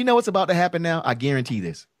 And you know what's about to happen now? I guarantee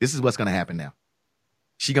this. This is what's gonna happen now.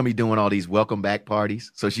 She gonna be doing all these welcome back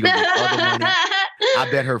parties. So she gonna get other money. I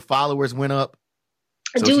bet her followers went up.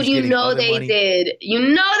 So dude, you know they did. You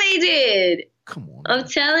know they did. Come on. I'm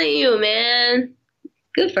telling you, man.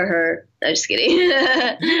 Good for her. I'm just kidding.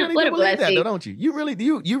 Really what a blessing. That, though, don't you? You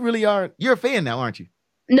really are. You're a fan now, aren't you?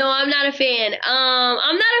 No, I'm not a fan.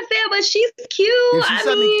 I'm not a fan, but she's cute.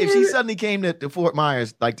 If she suddenly came to Fort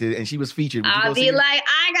Myers, and she was featured, I'll be like,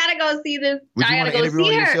 I gotta go see this. Would you want to interview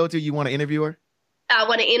her on your show too? You want to interview her? I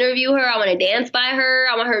want to interview her. I want to dance by her.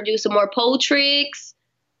 I want her to do some more pole tricks.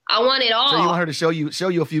 I want it all. So you want her to show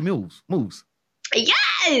you a few moves?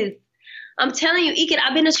 Yes. I'm telling you, Ikit,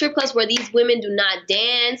 I've been to strip clubs where these women do not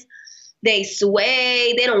dance. They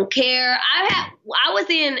sway. They don't care. I was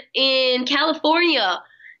in California.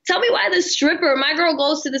 Tell me why the stripper, my girl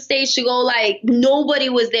goes to the stage to go like nobody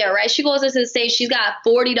was there, right? She goes into the stage. She's got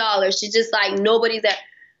 $40. She's just like, nobody's there.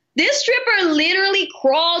 This stripper literally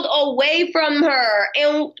crawled away from her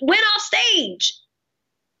and went off stage.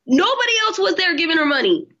 Nobody else was there giving her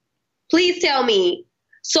money. Please tell me.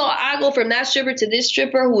 So I go from that stripper to this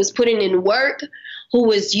stripper who was putting in work, who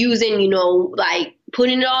was using, like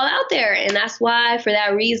putting it all out there. And that's why, for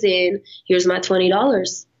that reason, here's my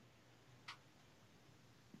 $20.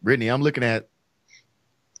 Brittany, I'm looking at.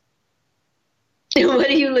 What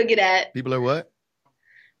are you looking at? People are what?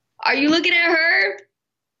 Are you looking at her?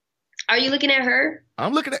 Are you looking at her?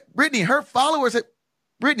 I'm looking at Brittany. Her followers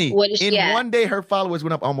Brittany, in one day, her followers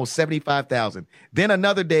went up almost 75,000. Then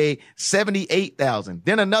another day, 78,000.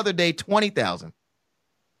 Then another day, 20,000.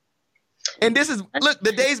 And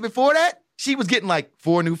the days before that, she was getting like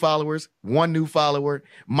 4 new followers, 1 new follower,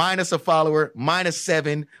 minus a follower, minus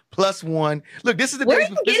 7, plus 1. Look, this is the Where are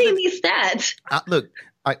you getting these stats? Look,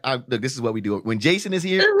 this is what we do. When Jason is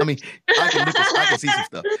here, I can see some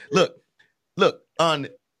stuff. Look, on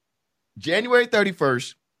January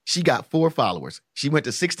 31st, she got 4 followers. She went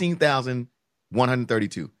to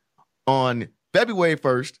 16,132. On February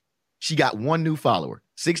 1st, she got 1 new follower,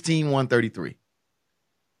 16,133.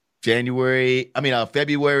 February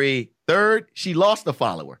 3rd, she lost a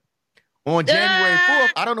follower. On January 4th,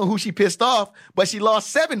 I don't know who she pissed off, but she lost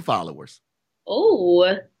 7 followers.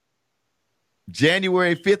 Oh.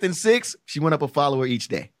 January 5th and 6th, she went up a follower each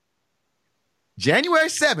day. January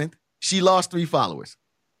 7th, she lost 3 followers.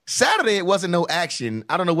 Saturday, it wasn't no action.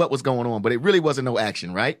 I don't know what was going on, but it really wasn't no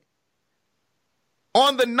action, right?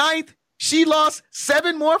 On the 9th, she lost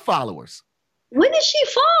 7 more followers. When did she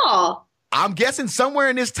fall? I'm guessing somewhere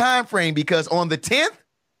in this time frame, because on the 10th,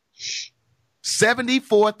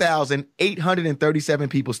 74,837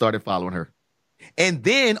 people started following her. And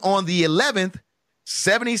then on the 11th,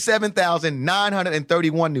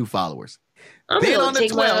 77,931 new followers. Then on the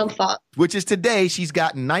 12th, which is today, she's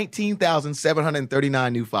got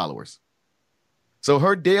 19,739 new followers. So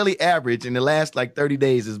her daily average in the last like 30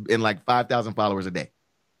 days is in like 5,000 followers a day.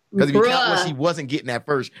 Because if you count what she wasn't getting at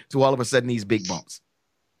first to all of a sudden these big bumps.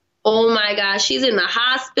 Oh my gosh, she's in the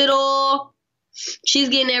hospital. She's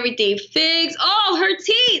getting everything fixed. Oh, her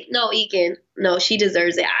teeth. No, Ekin. No, she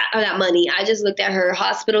deserves it. I got money. I just looked at her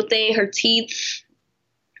hospital thing, her teeth.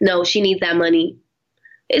 No, she needs that money.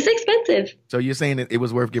 It's expensive. So you're saying that it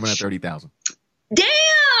was worth giving her $30,000?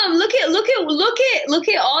 Damn! Look at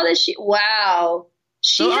all this shit. Wow.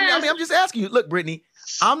 I'm just asking you. Look, Brittany,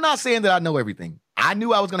 I'm not saying that I know everything. I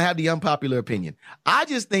knew I was going to have the unpopular opinion. I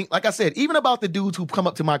just think, like I said, even about the dudes who come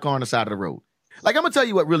up to my car on the side of the road. Like, I'm going to tell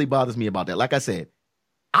you what really bothers me about that. Like I said,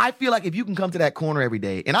 I feel like if you can come to that corner every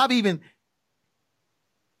day, and I think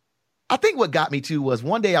what got me too was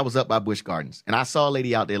one day I was up by Busch Gardens and I saw a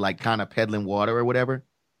lady out there like kind of peddling water or whatever.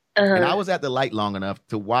 And I was at the light long enough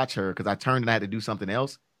to watch her because I turned and I had to do something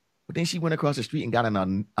else. But then she went across the street and got in a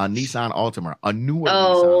Nissan Altima, a newer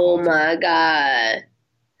Nissan Altima. Oh, my God.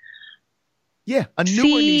 Yeah, a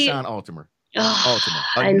newer Nissan Altima.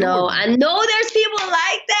 I know there's people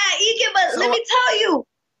like that, Ekin, but let me tell you,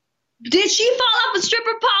 did she fall off a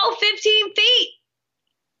stripper pole 15 feet?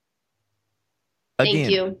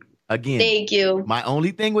 Thank you. My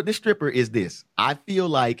only thing with the stripper is this. I feel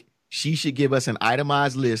like she should give us an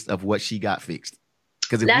itemized list of what she got fixed.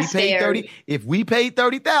 Because if we paid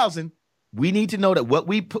 $30,000, we need to know that what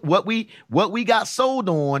we got sold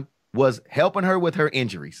on was helping her with her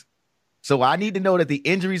injuries. So I need to know that the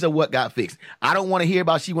injuries are what got fixed. I don't want to hear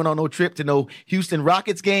about she went on no trip to no Houston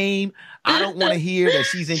Rockets game. I don't want to hear that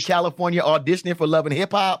she's in California auditioning for Love and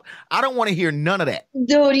Hip Hop. I don't want to hear none of that.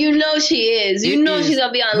 Dude, you know she is. She's going to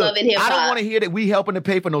be on Love and Hip Hop. I don't want to hear that we helping to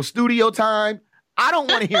pay for no studio time. I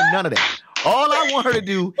don't want to hear none of that. All I want her to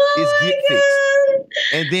do is get fixed.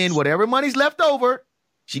 And then whatever money's left over,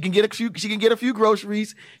 she can get a few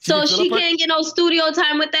groceries. She can't get no studio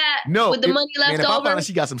time with that? No. With the money left over? If I find out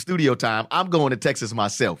she got some studio time, I'm going to Texas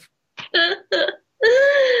myself.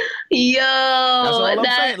 Yo. That's all I'm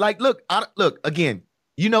saying. Like, look, again,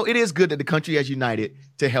 it is good that the country has united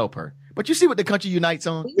to help her. But you see what the country unites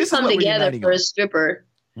on? We come together for a stripper.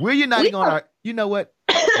 We're uniting on our, you know what?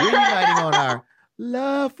 We're uniting on our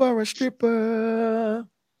love for a stripper.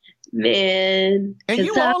 Man. And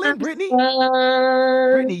you all in, Brittany?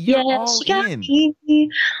 Brittany, you're all in.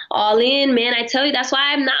 All in, man. I tell you, that's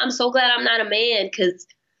why I'm so glad I'm not a man, because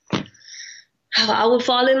I would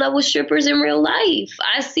fall in love with strippers in real life.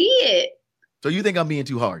 I see it. So you think I'm being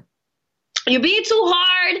too hard? You're being too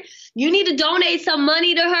hard. You need to donate some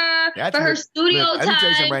money to her for her studio time. Let me tell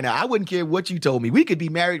you something right now. I wouldn't care what you told me. We could be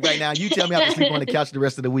married right now. You tell me I have to sleep on the couch the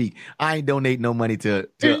rest of the week. I ain't donating no money to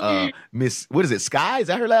Miss, what is it, Sky? Is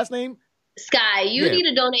that her last name? Sky. You need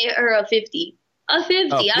to donate her a 50. A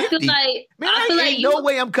 50. I feel like... Man, ain't no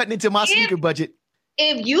way I'm cutting into my sneaker budget.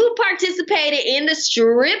 If you participated in the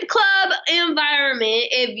strip club environment,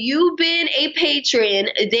 if you've been a patron,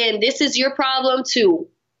 then this is your problem too.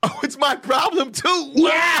 Oh, it's my problem too.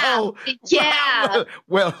 Yeah. Wow. Yeah.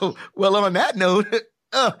 Well, on that note,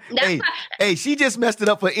 hey, she just messed it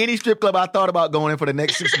up for any strip club I thought about going in for the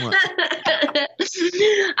next 6 months. At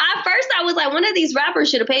first, I was like, one of these rappers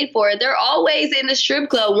should have paid for it. They're always in the strip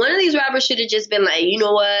club. One of these rappers should have just been like, you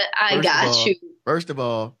know what? I got you. First of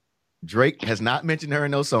all, Drake has not mentioned her in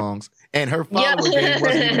those songs, and her follower game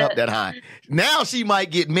wasn't even up that high. Now she might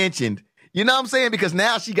get mentioned. You know what I'm saying? Because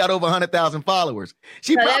now she got over 100,000 followers.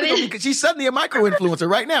 She's suddenly a micro-influencer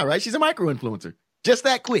right now, right? She's a micro-influencer. Just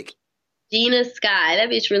that quick. Gina Sky. That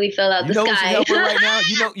bitch really fell out the sky. Who should help her right now?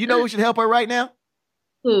 You know who should help her right now?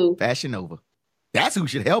 Who? Fashion Nova. That's who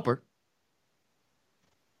should help her.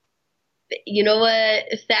 You know what?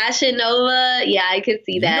 Fashion Nova? Yeah, I could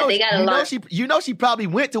see that. They got a lot. She probably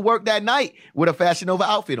went to work that night with a Fashion Nova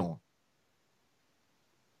outfit on.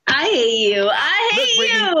 I hate you.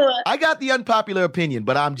 Brittany, I got the unpopular opinion,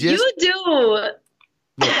 but I'm just... You do.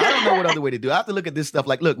 Look, I don't know what other way to do. I have to look at this stuff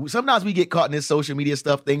like, look, sometimes we get caught in this social media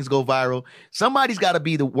stuff. Things go viral. Somebody's got to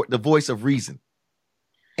be the voice of reason.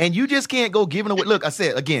 And you just can't go giving away. Look, I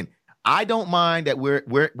said, again, I don't mind that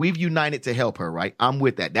we've united to help her, right? I'm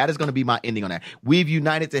with that. That is going to be my ending on that. We've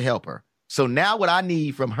united to help her. So now what I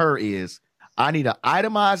need from her is I need an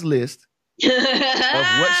itemized list of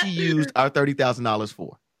what she used our $30,000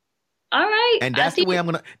 for. All right. And that's the way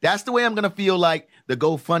I'm gonna feel like the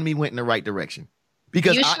GoFundMe went in the right direction.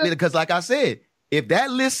 Because like I said, if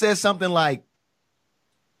that list says something like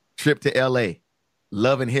trip to LA,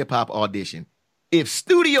 Love and Hip Hop audition, if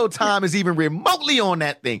studio time is even remotely on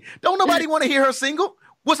that thing. Don't nobody want to hear her single?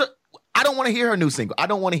 I don't want to hear her new single. I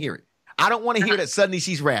don't want to hear it. I don't want to hear that suddenly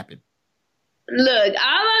she's rapping. Look,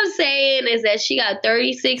 all I'm saying is that she got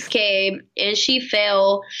 36K and she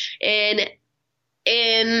fell, and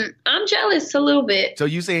I'm jealous a little bit. So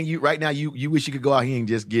you saying right now you wish you could go out here and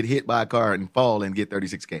just get hit by a car and fall and get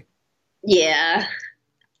 36K? Yeah.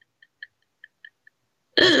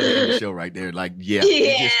 That's the end of the show right there. Like, yeah.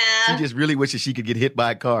 She just really wishes she could get hit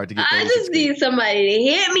by a car to get 36K. I just need somebody to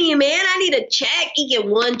hit me, man. I need a check. You get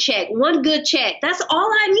one check, one good check. That's all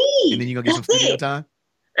I need. And then you're going to get some studio time?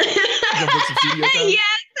 Yes,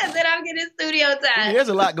 and then I'm getting studio time. There's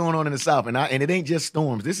a lot going on in the South, and it ain't just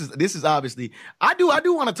storms. This is obviously. I do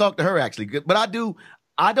want to talk to her actually, but I don't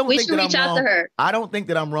think that I'm wrong. To her. I don't think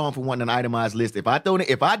that I'm wrong for wanting an itemized list. If I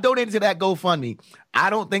donated to that GoFundMe, I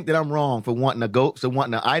don't think that I'm wrong for wanting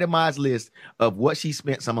an itemized list of what she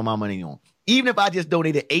spent some of my money on, even if I just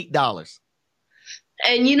donated $8.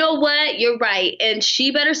 And you know what? You're right, and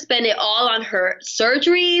she better spend it all on her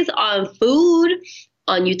surgeries, on food,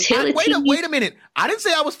 on utilities. Wait a minute. I didn't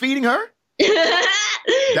say I was feeding her. She's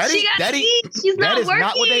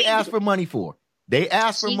not what they asked for money for. They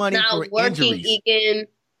asked for money for injuries. Egan.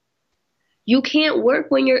 You can't work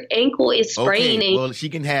when your ankle is spraining. Okay, well, she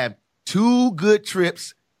can have 2 good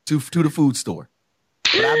trips to the food store.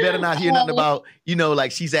 But I better not hear nothing about,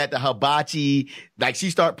 like she's at the hibachi. Like she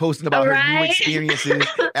start posting about her new experiences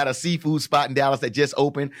at a seafood spot in Dallas that just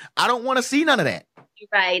opened. I don't want to see none of that.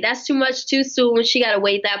 Right. That's too much too soon. She got to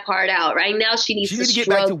wait that part out. Right now, she needs to get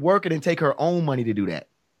back to working and take her own money to do that.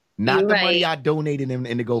 Not the money I donated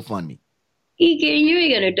in the GoFundMe. Egan, you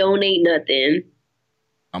ain't going to donate nothing.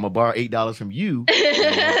 I'm going to borrow $8 from you. I'm going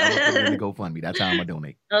to put it in the GoFundMe. That's how I'm going to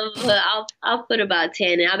donate. I'll put about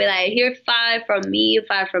 10. And I'll be like, here, 5 from me,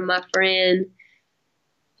 5 from my friend.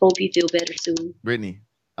 Hope you feel better soon. Brittany,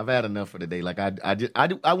 I've had enough for today. Like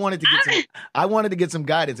I wanted to get some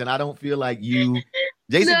guidance, and I don't feel like you.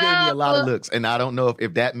 Jason gave me a lot of looks, and I don't know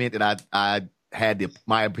if that meant that I had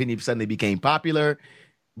my opinion suddenly became popular.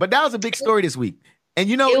 But that was a big story this week. And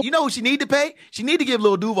you know who she need to pay? She need to give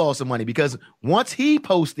Lil Duval some money, because once he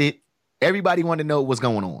posted, everybody wanted to know what's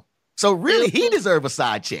going on. So really, he deserves a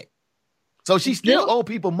side check. So she still owe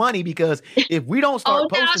people money, because if we don't start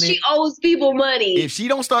posting now she owes people money. If we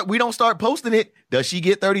don't start posting it, does she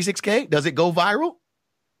get 36K? Does it go viral?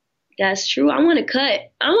 That's true. I want to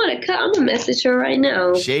cut. I'm going to message her right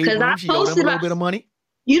now. Because I posted a little bit of money.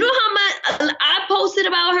 You know how much I posted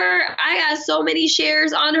about her? I got so many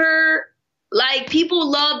shares on her. Like,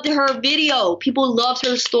 people loved her video. People loved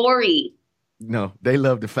her story. No, they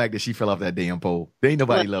loved the fact that she fell off that damn pole. They ain't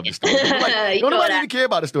nobody loved the story. Nobody even care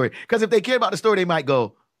about the story. Because if they care about the story, they might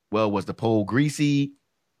go, well, was the pole greasy?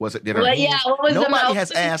 Was it? Nobody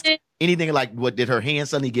has asked anything like, what did her hand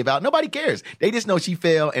suddenly give out? Nobody cares. They just know she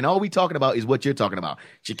fell, and all we talking about is what you're talking about.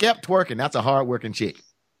 She kept twerking. That's a hard-working chick.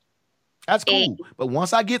 That's cool. But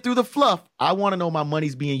once I get through the fluff, I want to know my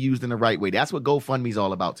money's being used in the right way. That's what GoFundMe's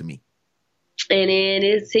all about to me. And then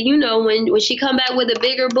it's, when she come back with a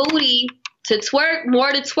bigger booty to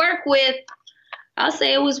twerk with, I'll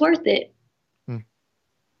say it was worth it.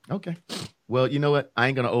 Okay. Well, you know what? I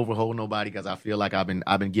ain't gonna overhold nobody, because I feel like I've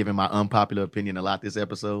been giving my unpopular opinion a lot this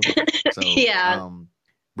episode. So yeah.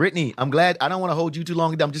 Brittany, I'm glad. I don't want to hold you too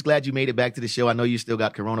long. I'm just glad you made it back to the show. I know you still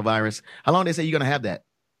got coronavirus. How long they say you're gonna have that?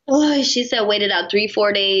 Oh, she said wait it out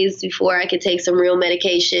 3-4 days before I could take some real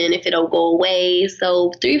medication if it don't go away.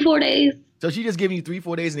 So 3-4 days. So she just giving you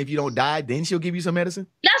 3-4 days, and if you don't die, then she'll give you some medicine?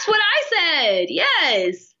 That's what I said.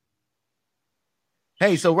 Yes.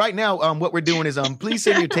 Hey, so right now, what we're doing is please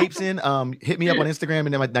send your tapes in. Hit me up on Instagram,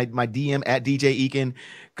 and then my DM at DJ Eakin.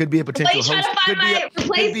 Could be a potential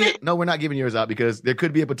host. No, we're not giving yours out, because there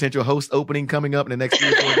could be a potential host opening coming up in the next 3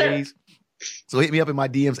 or 4 days. So hit me up in my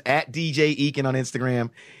DMs at DJ Eakin on Instagram.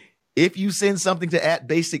 If you send something to at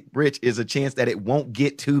Basic Rich, is a chance that it won't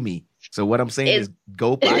get to me. So what I'm saying is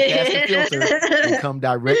go podcast the filter and come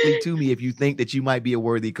directly to me if you think that you might be a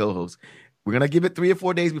worthy co-host. We're going to give it 3 or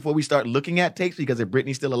 4 days before we start looking at tapes, because if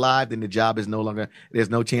Brittany's still alive, then the job is there's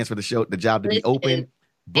no chance for the job to be open.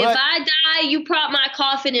 But if I die, you prop my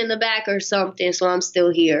coffin in the back or something, so I'm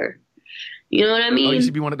still here. You know what I mean? Oh, you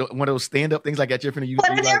should be one of those stand-up things like at your friend.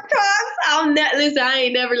 Listen, I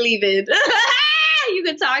ain't never leaving. You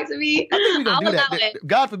can talk to me. I think we're gonna do that.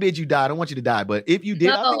 God forbid you die. I don't want you to die. But if you did,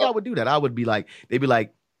 I think I would do that. I would be like, they'd be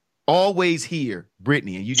like, always here,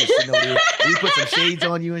 Brittany. And you just sit over there. We put some shades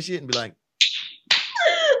on you and shit and be like.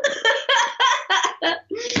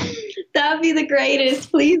 That'd be the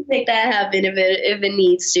greatest. Please make that happen if it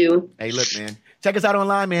needs to. Hey, look, man. Check us out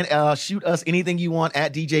online, man. Shoot us anything you want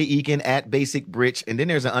at DJ Eakin, at Basic Britch. And then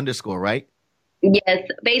there's an underscore, right? Yes,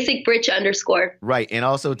 Basic Britch _ Right. And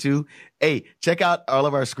also, too, hey, check out all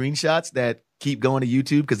of our screenshots that keep going to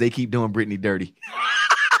YouTube because they keep doing Brittany dirty.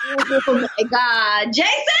 Oh, my God.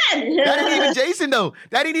 Jason! That ain't even Jason, though.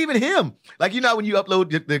 That ain't even him. Like, you know, when you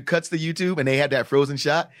upload the cuts to YouTube and they have that frozen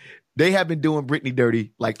shot, they have been doing Brittany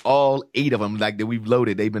dirty, like all 8 of them, like that we've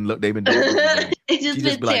loaded. They've been doing It's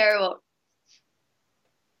just been terrible. Like,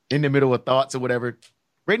 in the middle of thoughts or whatever.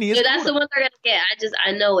 Brittany is that's the one they're gonna get.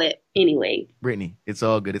 I know it anyway. Brittany, it's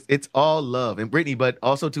all good. It's all love. And Brittany, but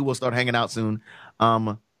also too, we'll start hanging out soon.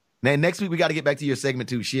 Now next week we got to get back to your segment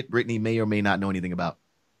too. Shit, Brittany may or may not know anything about.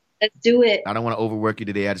 Let's do it. I don't want to overwork you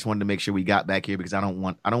today. I just wanted to make sure we got back here because I don't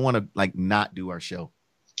want to like not do our show.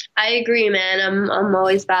 I agree, man. I'm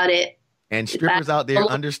always about it. And strippers out there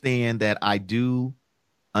understand that I do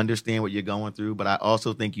understand what you're going through, but I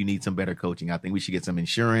also think you need some better coaching. I think we should get some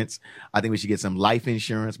insurance. I think we should get some life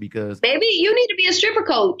insurance because baby, you need to be a stripper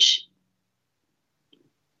coach.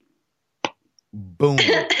 Boom.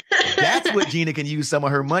 That's what Gina can use some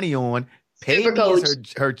of her money on. Pay me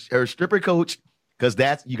as her stripper coach because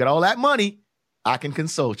you got all that money. I can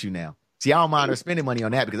consult you now. See, I don't mind her spending money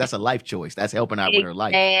on that because that's a life choice. That's helping out with her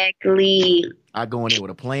life. Exactly. I go in there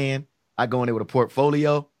with a plan. I go in there with a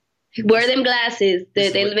portfolio. Wear them glasses.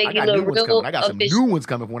 They make you look real. I got some new ones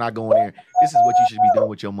coming when I go in there. This is what you should be doing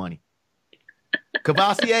with your money.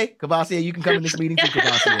 Cavassier, you can come in this meeting too,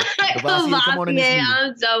 Cavassier. Cavassier, come on in this meeting.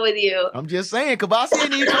 I'm done with you. I'm just saying, Cavassier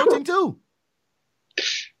needs coaching too.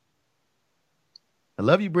 I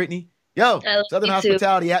love you, Brittany. Yo, Southern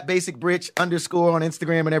Hospitality too. At Basic Britch _ on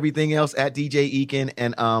Instagram and everything else at DJ Eakin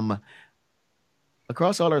and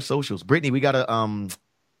across all our socials. Brittany, we gotta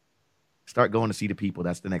start going to see the people.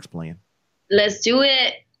 That's the next plan. Let's do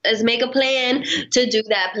it. Let's make a plan to do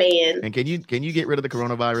that plan. And can you get rid of the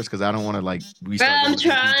coronavirus? Because I don't want to like. I'm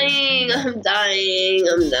trying. I'm dying.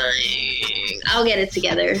 I'll get it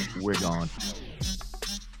together. We're gone.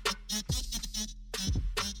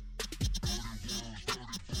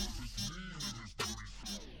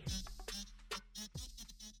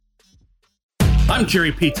 I'm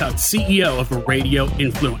Jerry P. Tuck, CEO of Radio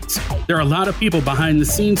Influence. There are a lot of people behind the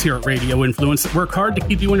scenes here at Radio Influence that work hard to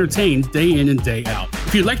keep you entertained day in and day out.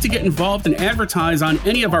 If you'd like to get involved and advertise on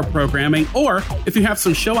any of our programming, or if you have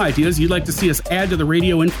some show ideas you'd like to see us add to the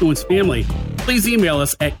Radio Influence family, please email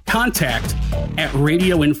us at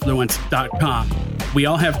contact@radioinfluence.com. We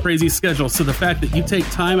all have crazy schedules, so the fact that you take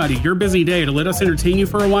time out of your busy day to let us entertain you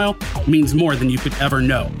for a while means more than you could ever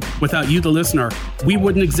know. Without you, the listener, we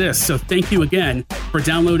wouldn't exist, so thank you again for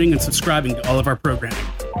downloading and subscribing to all of our programming.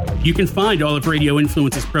 You can find all of Radio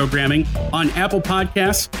Influence's programming on Apple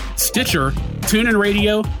Podcasts, Stitcher, TuneIn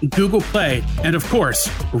Radio, Google Play, and of course,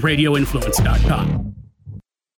 RadioInfluence.com.